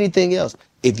 forget anything else.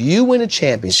 If you win a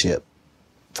championship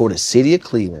for the city of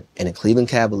Cleveland and the Cleveland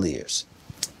Cavaliers,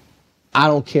 I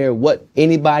don't care what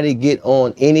anybody get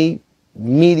on any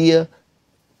media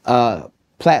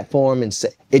platform and say,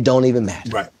 it don't even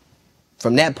matter. Right.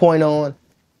 From that point on,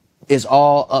 it's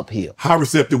all uphill. How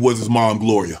receptive was his mom,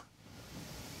 Gloria?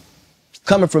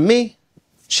 Coming from me,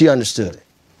 she understood it.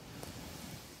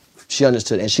 She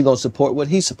understood it, and she gonna support what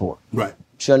he support. Right.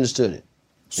 She understood it.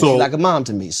 So she's like a mom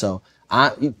to me. So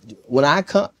when I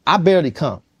come, I barely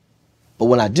come, but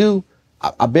when I do,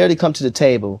 I barely come to the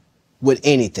table with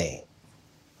anything.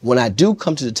 When I do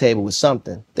come to the table with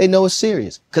something, they know it's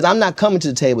serious. Because I'm not coming to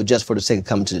the table just for the sake of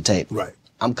coming to the table. Right.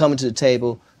 I'm coming to the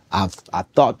table. I've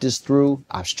thought this through.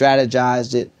 I've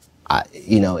strategized it.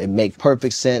 It makes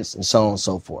perfect sense, and so on and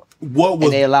so forth. And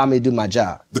they allow me to do my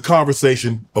job. The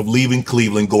conversation of leaving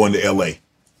Cleveland, going to LA.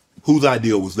 Whose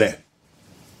idea was that?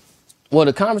 Well,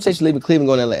 the conversation leaving Cleveland,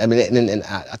 going to LA. I mean, and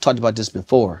I talked about this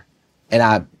before,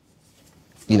 and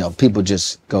people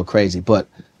just go crazy. But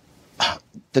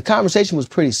the conversation was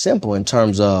pretty simple in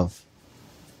terms of,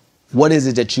 what is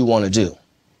it that you want to do?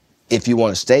 If you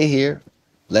want to stay here,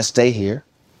 let's stay here.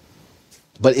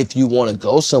 But if you want to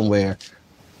go somewhere,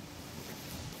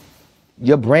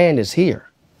 your brand is here.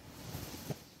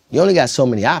 You only got so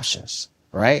many options,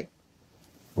 right?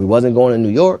 We wasn't going to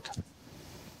New York,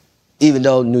 even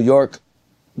though New York,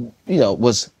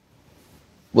 was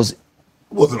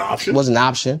an option. Was an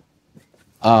option.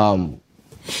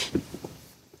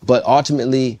 But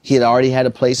ultimately, he had already had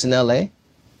a place in LA,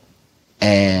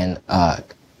 and I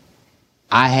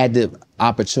had the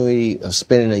opportunity of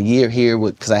spending a year here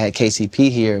because I had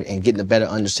KCP here and getting a better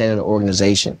understanding of the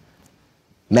organization.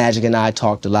 Magic and I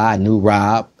talked a lot. I knew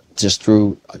Rob just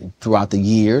throughout the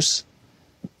years.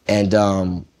 And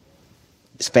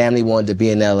his family wanted to be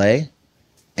in LA.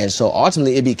 And so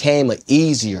ultimately it became an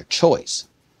easier choice.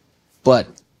 But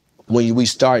when we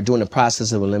started doing the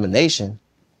process of elimination,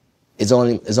 there's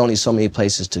only so many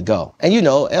places to go. And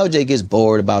LJ gets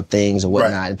bored about things and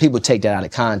whatnot, and people take that out of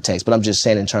context. But I'm just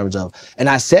saying in terms of, and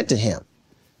I said to him,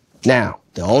 now,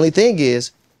 the only thing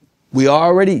is,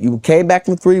 you came back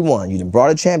from 3-1. You done brought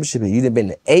a championship. You done been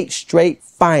to 8 straight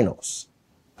finals.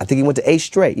 I think he went to 8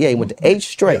 straight. Yeah, he went to 8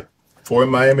 straight. Yeah. 4 in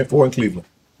Miami, 4 in Cleveland.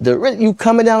 You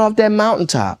coming down off that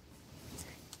mountaintop.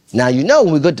 Now,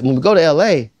 when we go to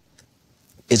LA,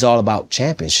 it's all about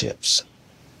championships.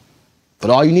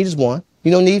 But all you need is one.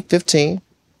 You don't need 15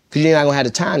 because you're not going to have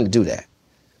the time to do that.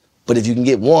 But if you can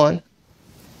get one,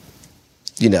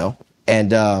 you know,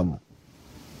 and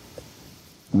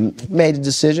made a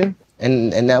decision,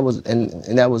 and that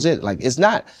was it. Like, it's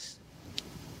not,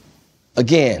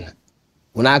 again,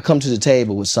 when I come to the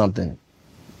table with something,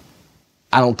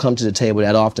 I don't come to the table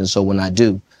that often, so when I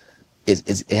do,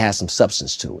 it has some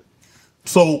substance to it.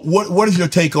 So what is your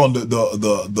take on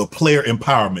the player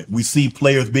empowerment? We see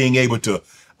players being able to,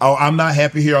 oh, I'm not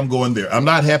happy here, I'm going there. I'm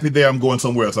not happy there, I'm going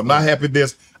somewhere else. I'm not happy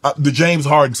this. The James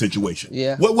Harden situation.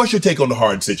 Yeah. What's your take on the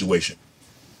Harden situation?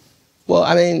 Well,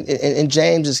 I mean, in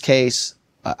James's case,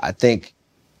 I think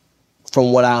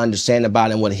from what I understand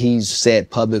about him, what he's said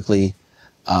publicly,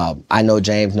 I know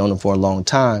James, known him for a long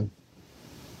time.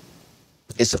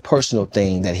 It's a personal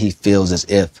thing that he feels as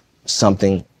if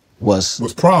something was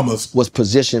promised, was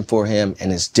positioned for him,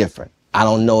 and it's different. I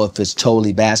don't know if it's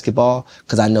totally basketball,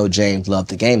 because I know James loved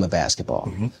the game of basketball.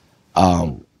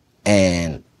 Mm-hmm.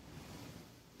 And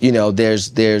you know,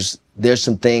 there's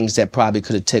some things that probably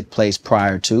could have took place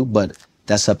prior to, but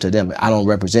that's up to them. I don't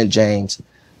represent James,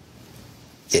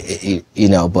 you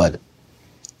know, but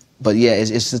yeah,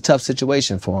 it's a tough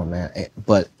situation for him, man.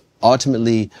 But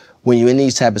ultimately, when you're in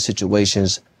these type of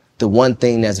situations, the one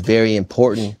thing that's very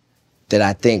important that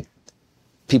I think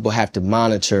people have to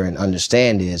monitor and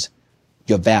understand is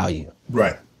your value.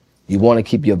 Right. You want to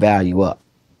keep your value up.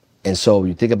 And so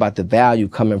you think about the value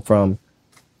coming from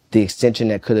the extension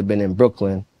that could have been in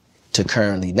Brooklyn to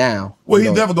currently now. Well,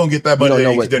 he's never gonna get that money.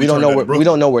 We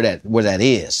don't know where that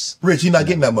is. Rich, he's not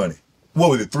getting that money.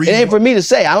 What was it? 3? It ain't for me to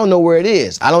say. I don't know where it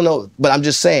is. I don't know, but I'm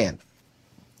just saying.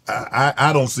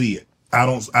 I don't see it. I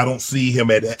don't see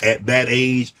him at that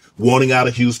age wanting out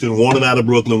of Houston, wanting out of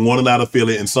Brooklyn, wanting out of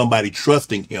Philly, and somebody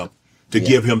trusting him to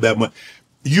give him that money.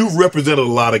 You've represented a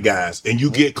lot of guys, and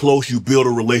you get close, you build a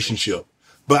relationship.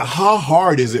 But how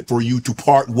hard is it for you to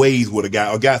part ways with a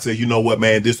guy? A guy says, you know what,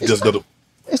 man, this just doesn't.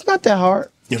 It's not that hard.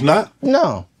 It's not?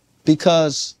 No,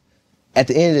 because at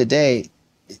the end of the day,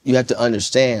 you have to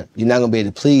understand you're not going to be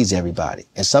able to please everybody.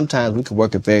 And sometimes we can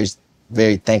work a very,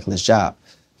 very thankless job.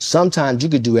 Sometimes you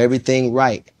could do everything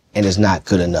right and it's not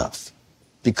good enough.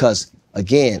 Because,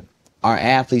 again, our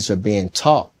athletes are being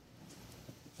taught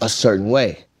a certain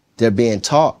way. They're being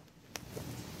taught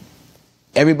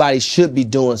everybody should be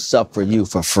doing stuff for you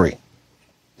for free.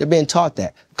 They're being taught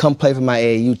that. Come play for my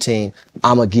AAU team,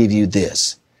 I'm going to give you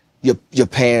this. Your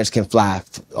parents can fly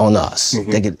on us.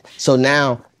 Mm-hmm. So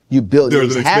now you build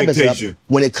these habits up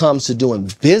when it comes to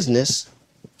doing business,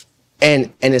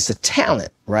 and it's a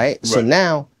talent, right? So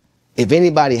now, if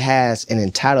anybody has an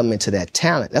entitlement to that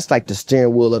talent, that's like the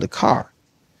steering wheel of the car.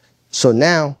 So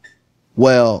now,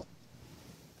 well,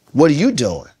 what are you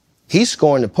doing? He's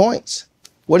scoring the points.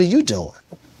 What are you doing?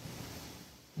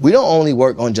 We don't only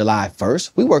work on July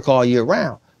 1st. We work all year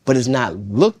round, but it's not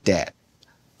looked at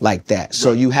like that.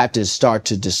 So you have to start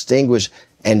to distinguish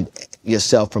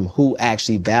yourself from who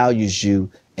actually values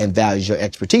you and values your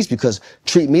expertise, because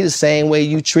treat me the same way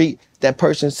you treat that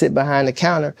person sitting behind the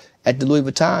counter at the Louis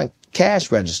Vuitton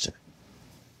cash register.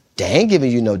 They ain't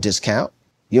giving you no discount.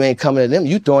 You ain't coming to them.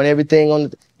 You throwing everything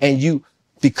on,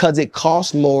 because it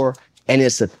costs more and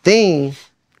it's a thing,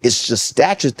 it's just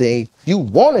stature thing. You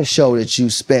want to show that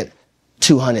you spent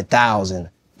 $200,000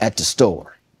 at the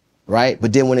store, right?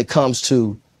 But then when it comes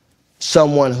to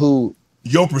someone who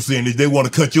your percentage, they want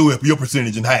to cut your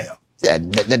percentage in half.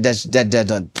 That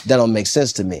don't make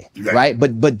sense to me, right?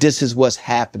 But this is what's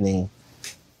happening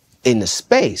in the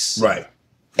space, right?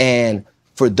 And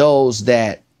for those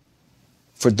that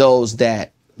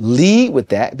lead with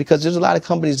that, because there's a lot of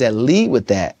companies that lead with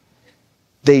that,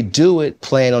 they do it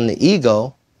playing on the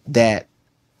ego that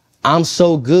I'm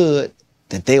so good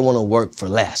that they want to work for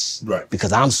less, right?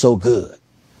 Because I'm so good.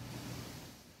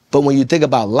 But when you think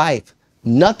about life,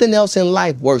 nothing else in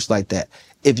life works like that.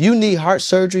 If you need heart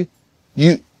surgery,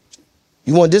 you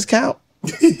want a discount? You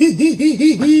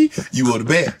want the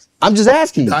best. I'm just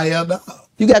asking you. Hell no.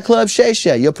 You got Club Shay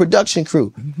Shay, your production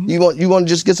crew. Mm-hmm. You want to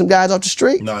just get some guys off the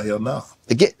street? No, hell no.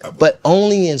 But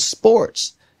only in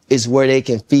sports is where they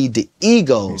can feed the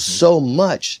ego so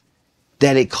much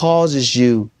that it causes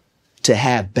you to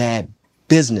have bad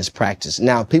business practice.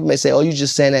 Now, people may say, oh, you're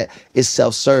just saying that it's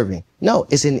self-serving. No,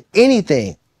 it's in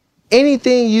anything.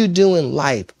 Anything you do in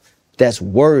life that's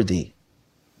worthy,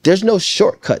 there's no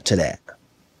shortcut to that,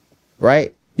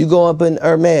 right? You go up in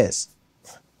Hermes,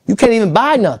 you can't even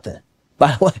buy nothing.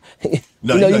 By the way,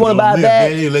 you want to buy a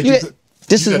bag.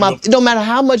 It don't matter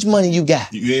how much money you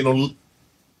got. You ain't no.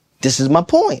 This is my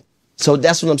point. So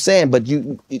that's what I'm saying.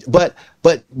 But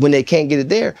when they can't get it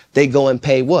there, they go and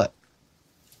pay what?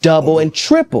 Double and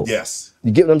triple. Yes.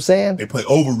 You get what I'm saying? They play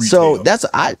over retail. So that's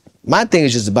my thing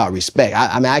is just about respect.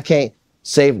 I mean, I can't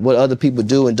say what other people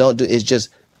do and don't do. It's just,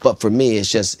 but for me,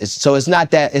 it's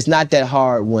not that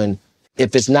hard when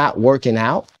if it's not working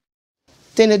out,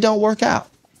 then it don't work out.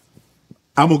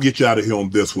 I'm gonna get you out of here on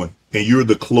this one, and you're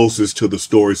the closest to the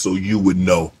story, so you would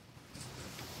know.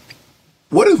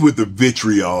 What is with the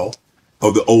vitriol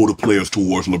of the older players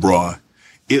towards LeBron?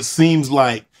 It seems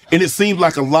like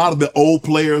a lot of the old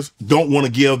players don't want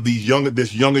to give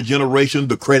this younger generation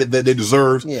the credit that they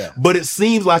deserve. Yeah. But it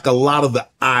seems like a lot of the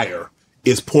ire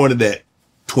is pointed at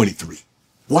 23.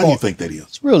 Why do you think that is?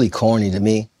 It's really corny to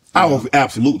me.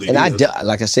 Absolutely. And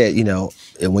like I said,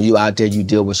 when you out there, you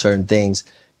deal with certain things.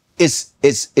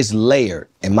 It's layered,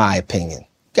 in my opinion. You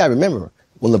gotta remember,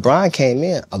 when LeBron came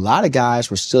in, a lot of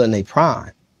guys were still in their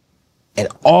prime, and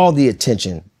all the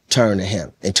attention turned to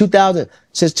him. In 2000,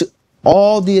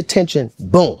 all the attention,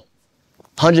 boom,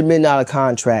 $100 million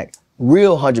contract,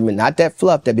 real $100 million, not that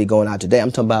fluff that be going out today.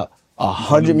 I'm talking about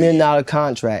 $100 million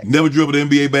contract. Never dribbled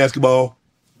NBA basketball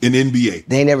in the NBA.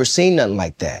 They ain't never seen nothing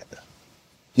like that.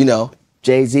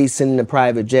 Jay-Z sending a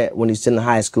private jet when he's still in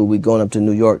high school. We going up to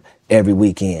New York every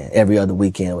weekend, every other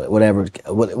weekend, whatever,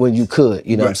 when you could,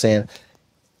 you know what I'm saying?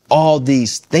 All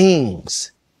these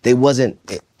things, they wasn't,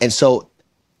 and so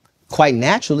quite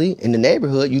naturally in the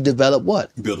neighborhood, you develop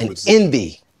what? An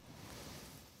envy.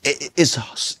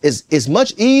 It's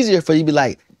much easier for you to be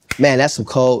like, man, that's some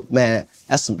cold, man,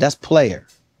 that's player.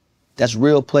 That's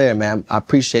real player, man. I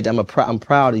appreciate that. I'm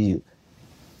proud of you.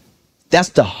 That's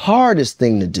the hardest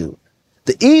thing to do.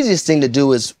 The easiest thing to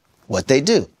do is what they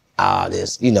do.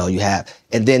 You have.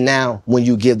 And then now when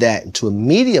you give that to a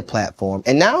media platform,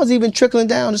 and now it's even trickling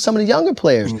down to some of the younger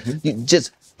players,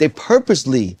 they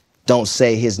purposely don't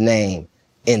say his name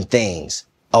in things.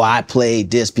 Oh, I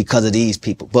played this because of these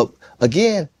people. But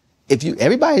again,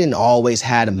 everybody didn't always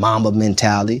have the Mamba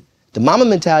mentality. The Mamba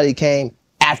mentality came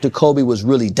after Kobe was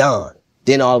really done.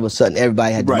 Then all of a sudden,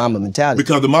 everybody had the Mamba mentality.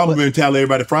 Because the Mamba mentality,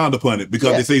 everybody frowned upon it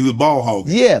because they say he was ball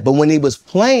hogging. Yeah, but when he was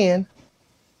playing,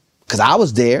 because I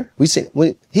was there,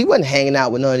 he wasn't hanging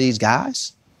out with none of these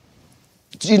guys.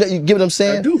 You get what I'm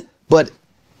saying? I do. But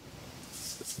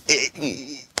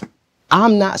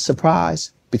I'm not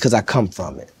surprised because I come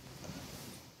from it.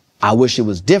 I wish it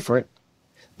was different,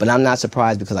 but I'm not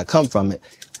surprised because I come from it.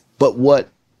 But what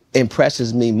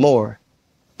impresses me more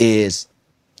is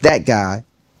that guy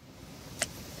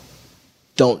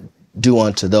don't do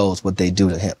unto those what they do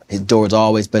to him. His door's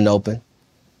always been open.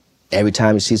 Every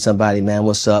time you see somebody, man,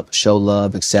 what's up? Show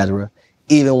love, etc.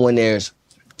 Even when there's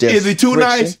is he too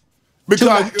nice?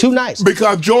 Because too nice.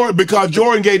 Because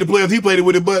Jordan gave the players he played it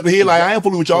with it, but he I ain't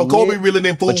fooling with y'all. Kobe really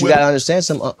didn't fool with him. But you gotta understand,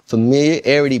 some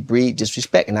familiarity breed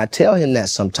disrespect, and I tell him that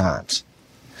sometimes.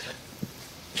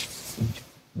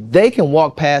 They can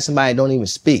walk past somebody and don't even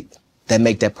speak. That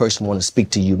make that person want to speak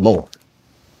to you more.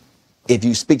 If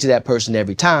you speak to that person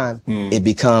every time, it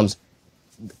becomes,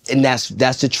 and that's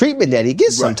the treatment that he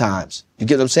gets sometimes. You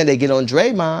get what I'm saying? They get on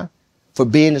Draymond for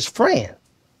being his friend.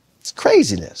 It's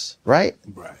craziness, right?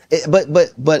 Right.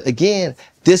 But again,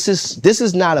 this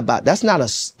is not about, that's not an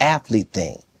athlete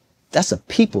thing. That's a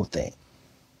people thing.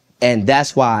 And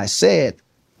that's why I said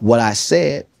what I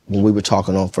said when we were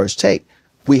talking on First Take.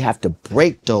 We have to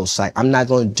break those cycles. I'm not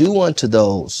going to do unto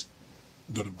those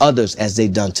others as they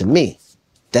done to me.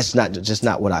 That's just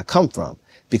not what I come from,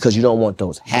 because you don't want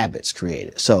those habits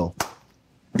created. So,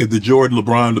 is the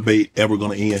Jordan-LeBron debate ever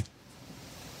going to end?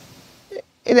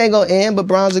 It ain't going to end, but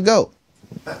Bron's a GOAT.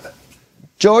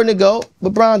 Jordan a GOAT,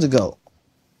 but Bron's a GOAT.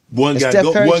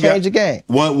 Steph Curry changed the game.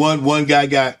 One guy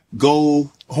got gold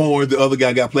horns, the other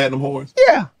guy got platinum horns?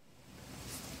 Yeah.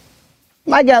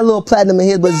 Mike got a little platinum in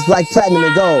his, but it's like platinum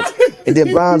and gold. And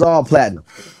then Bron's all platinum.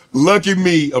 Lucky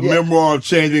me, a memoir of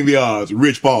changing the odds.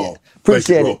 Rich Paul. Yeah.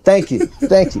 Appreciate it. Thank you.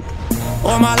 Thank you.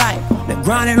 All my life, been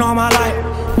grinding all my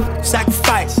life.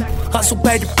 Sacrifice, hustle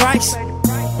paid the price.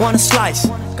 Want a slice,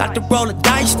 got to roll the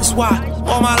dice. That's why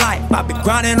all my life, I've been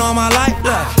grinding all my life.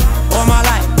 Look, all my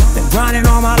life, been grinding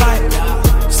all my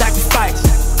life.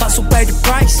 Sacrifice, hustle paid the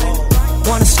price.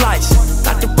 Want a slice,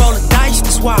 got to roll the dice.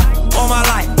 That's why all my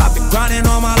life, I've been grinding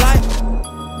all my life.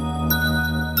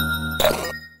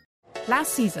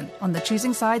 Last season on the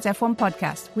Choosing Sides F1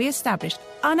 podcast, we established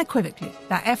unequivocally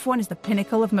that F1 is the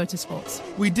pinnacle of motorsports.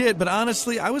 We did, but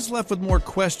honestly, I was left with more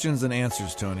questions than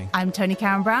answers, Tony. I'm Tony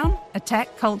Karen Brown, a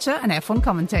tech, culture, and F1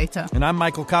 commentator. And I'm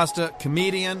Michael Costa,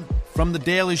 comedian from The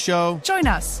Daily Show. Join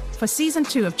us for Season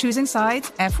 2 of Choosing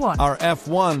Sides F1. Our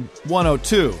F1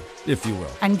 102, if you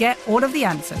will. And get all of the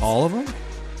answers. All of them?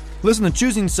 Listen to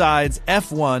Choosing Sides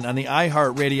F1 on the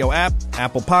iHeartRadio app,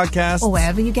 Apple Podcasts, or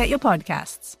wherever you get your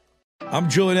podcasts. I'm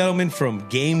Julian Edelman from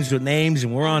Games with Names,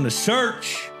 and we're on a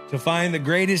search to find the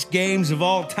greatest games of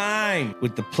all time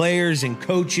with the players and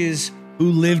coaches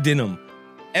who lived in them.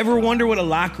 Ever wonder what a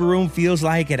locker room feels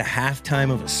like at a halftime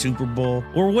of a Super Bowl?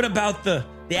 Or what about the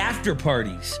after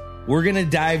parties? We're going to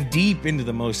dive deep into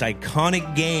the most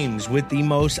iconic games with the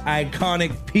most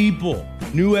iconic people.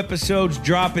 New episodes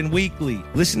dropping weekly.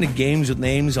 Listen to Games with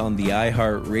Names on the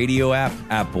iHeartRadio app,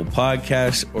 Apple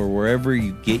Podcasts, or wherever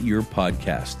you get your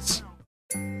podcasts.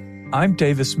 I'm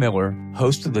Davis Miller,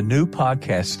 host of the new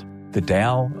podcast, The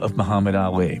Tao of Muhammad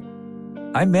Ali.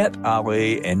 I met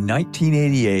Ali in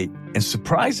 1988, and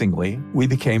surprisingly, we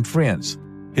became friends.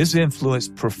 His influence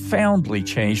profoundly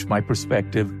changed my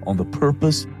perspective on the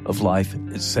purpose of life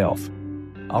itself.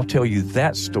 I'll tell you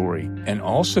that story and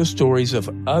also stories of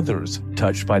others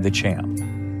touched by the champ.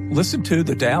 Listen to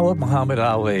The Tao of Muhammad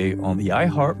Ali on the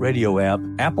iHeartRadio app,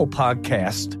 Apple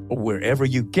Podcast, or wherever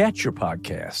you get your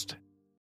podcast.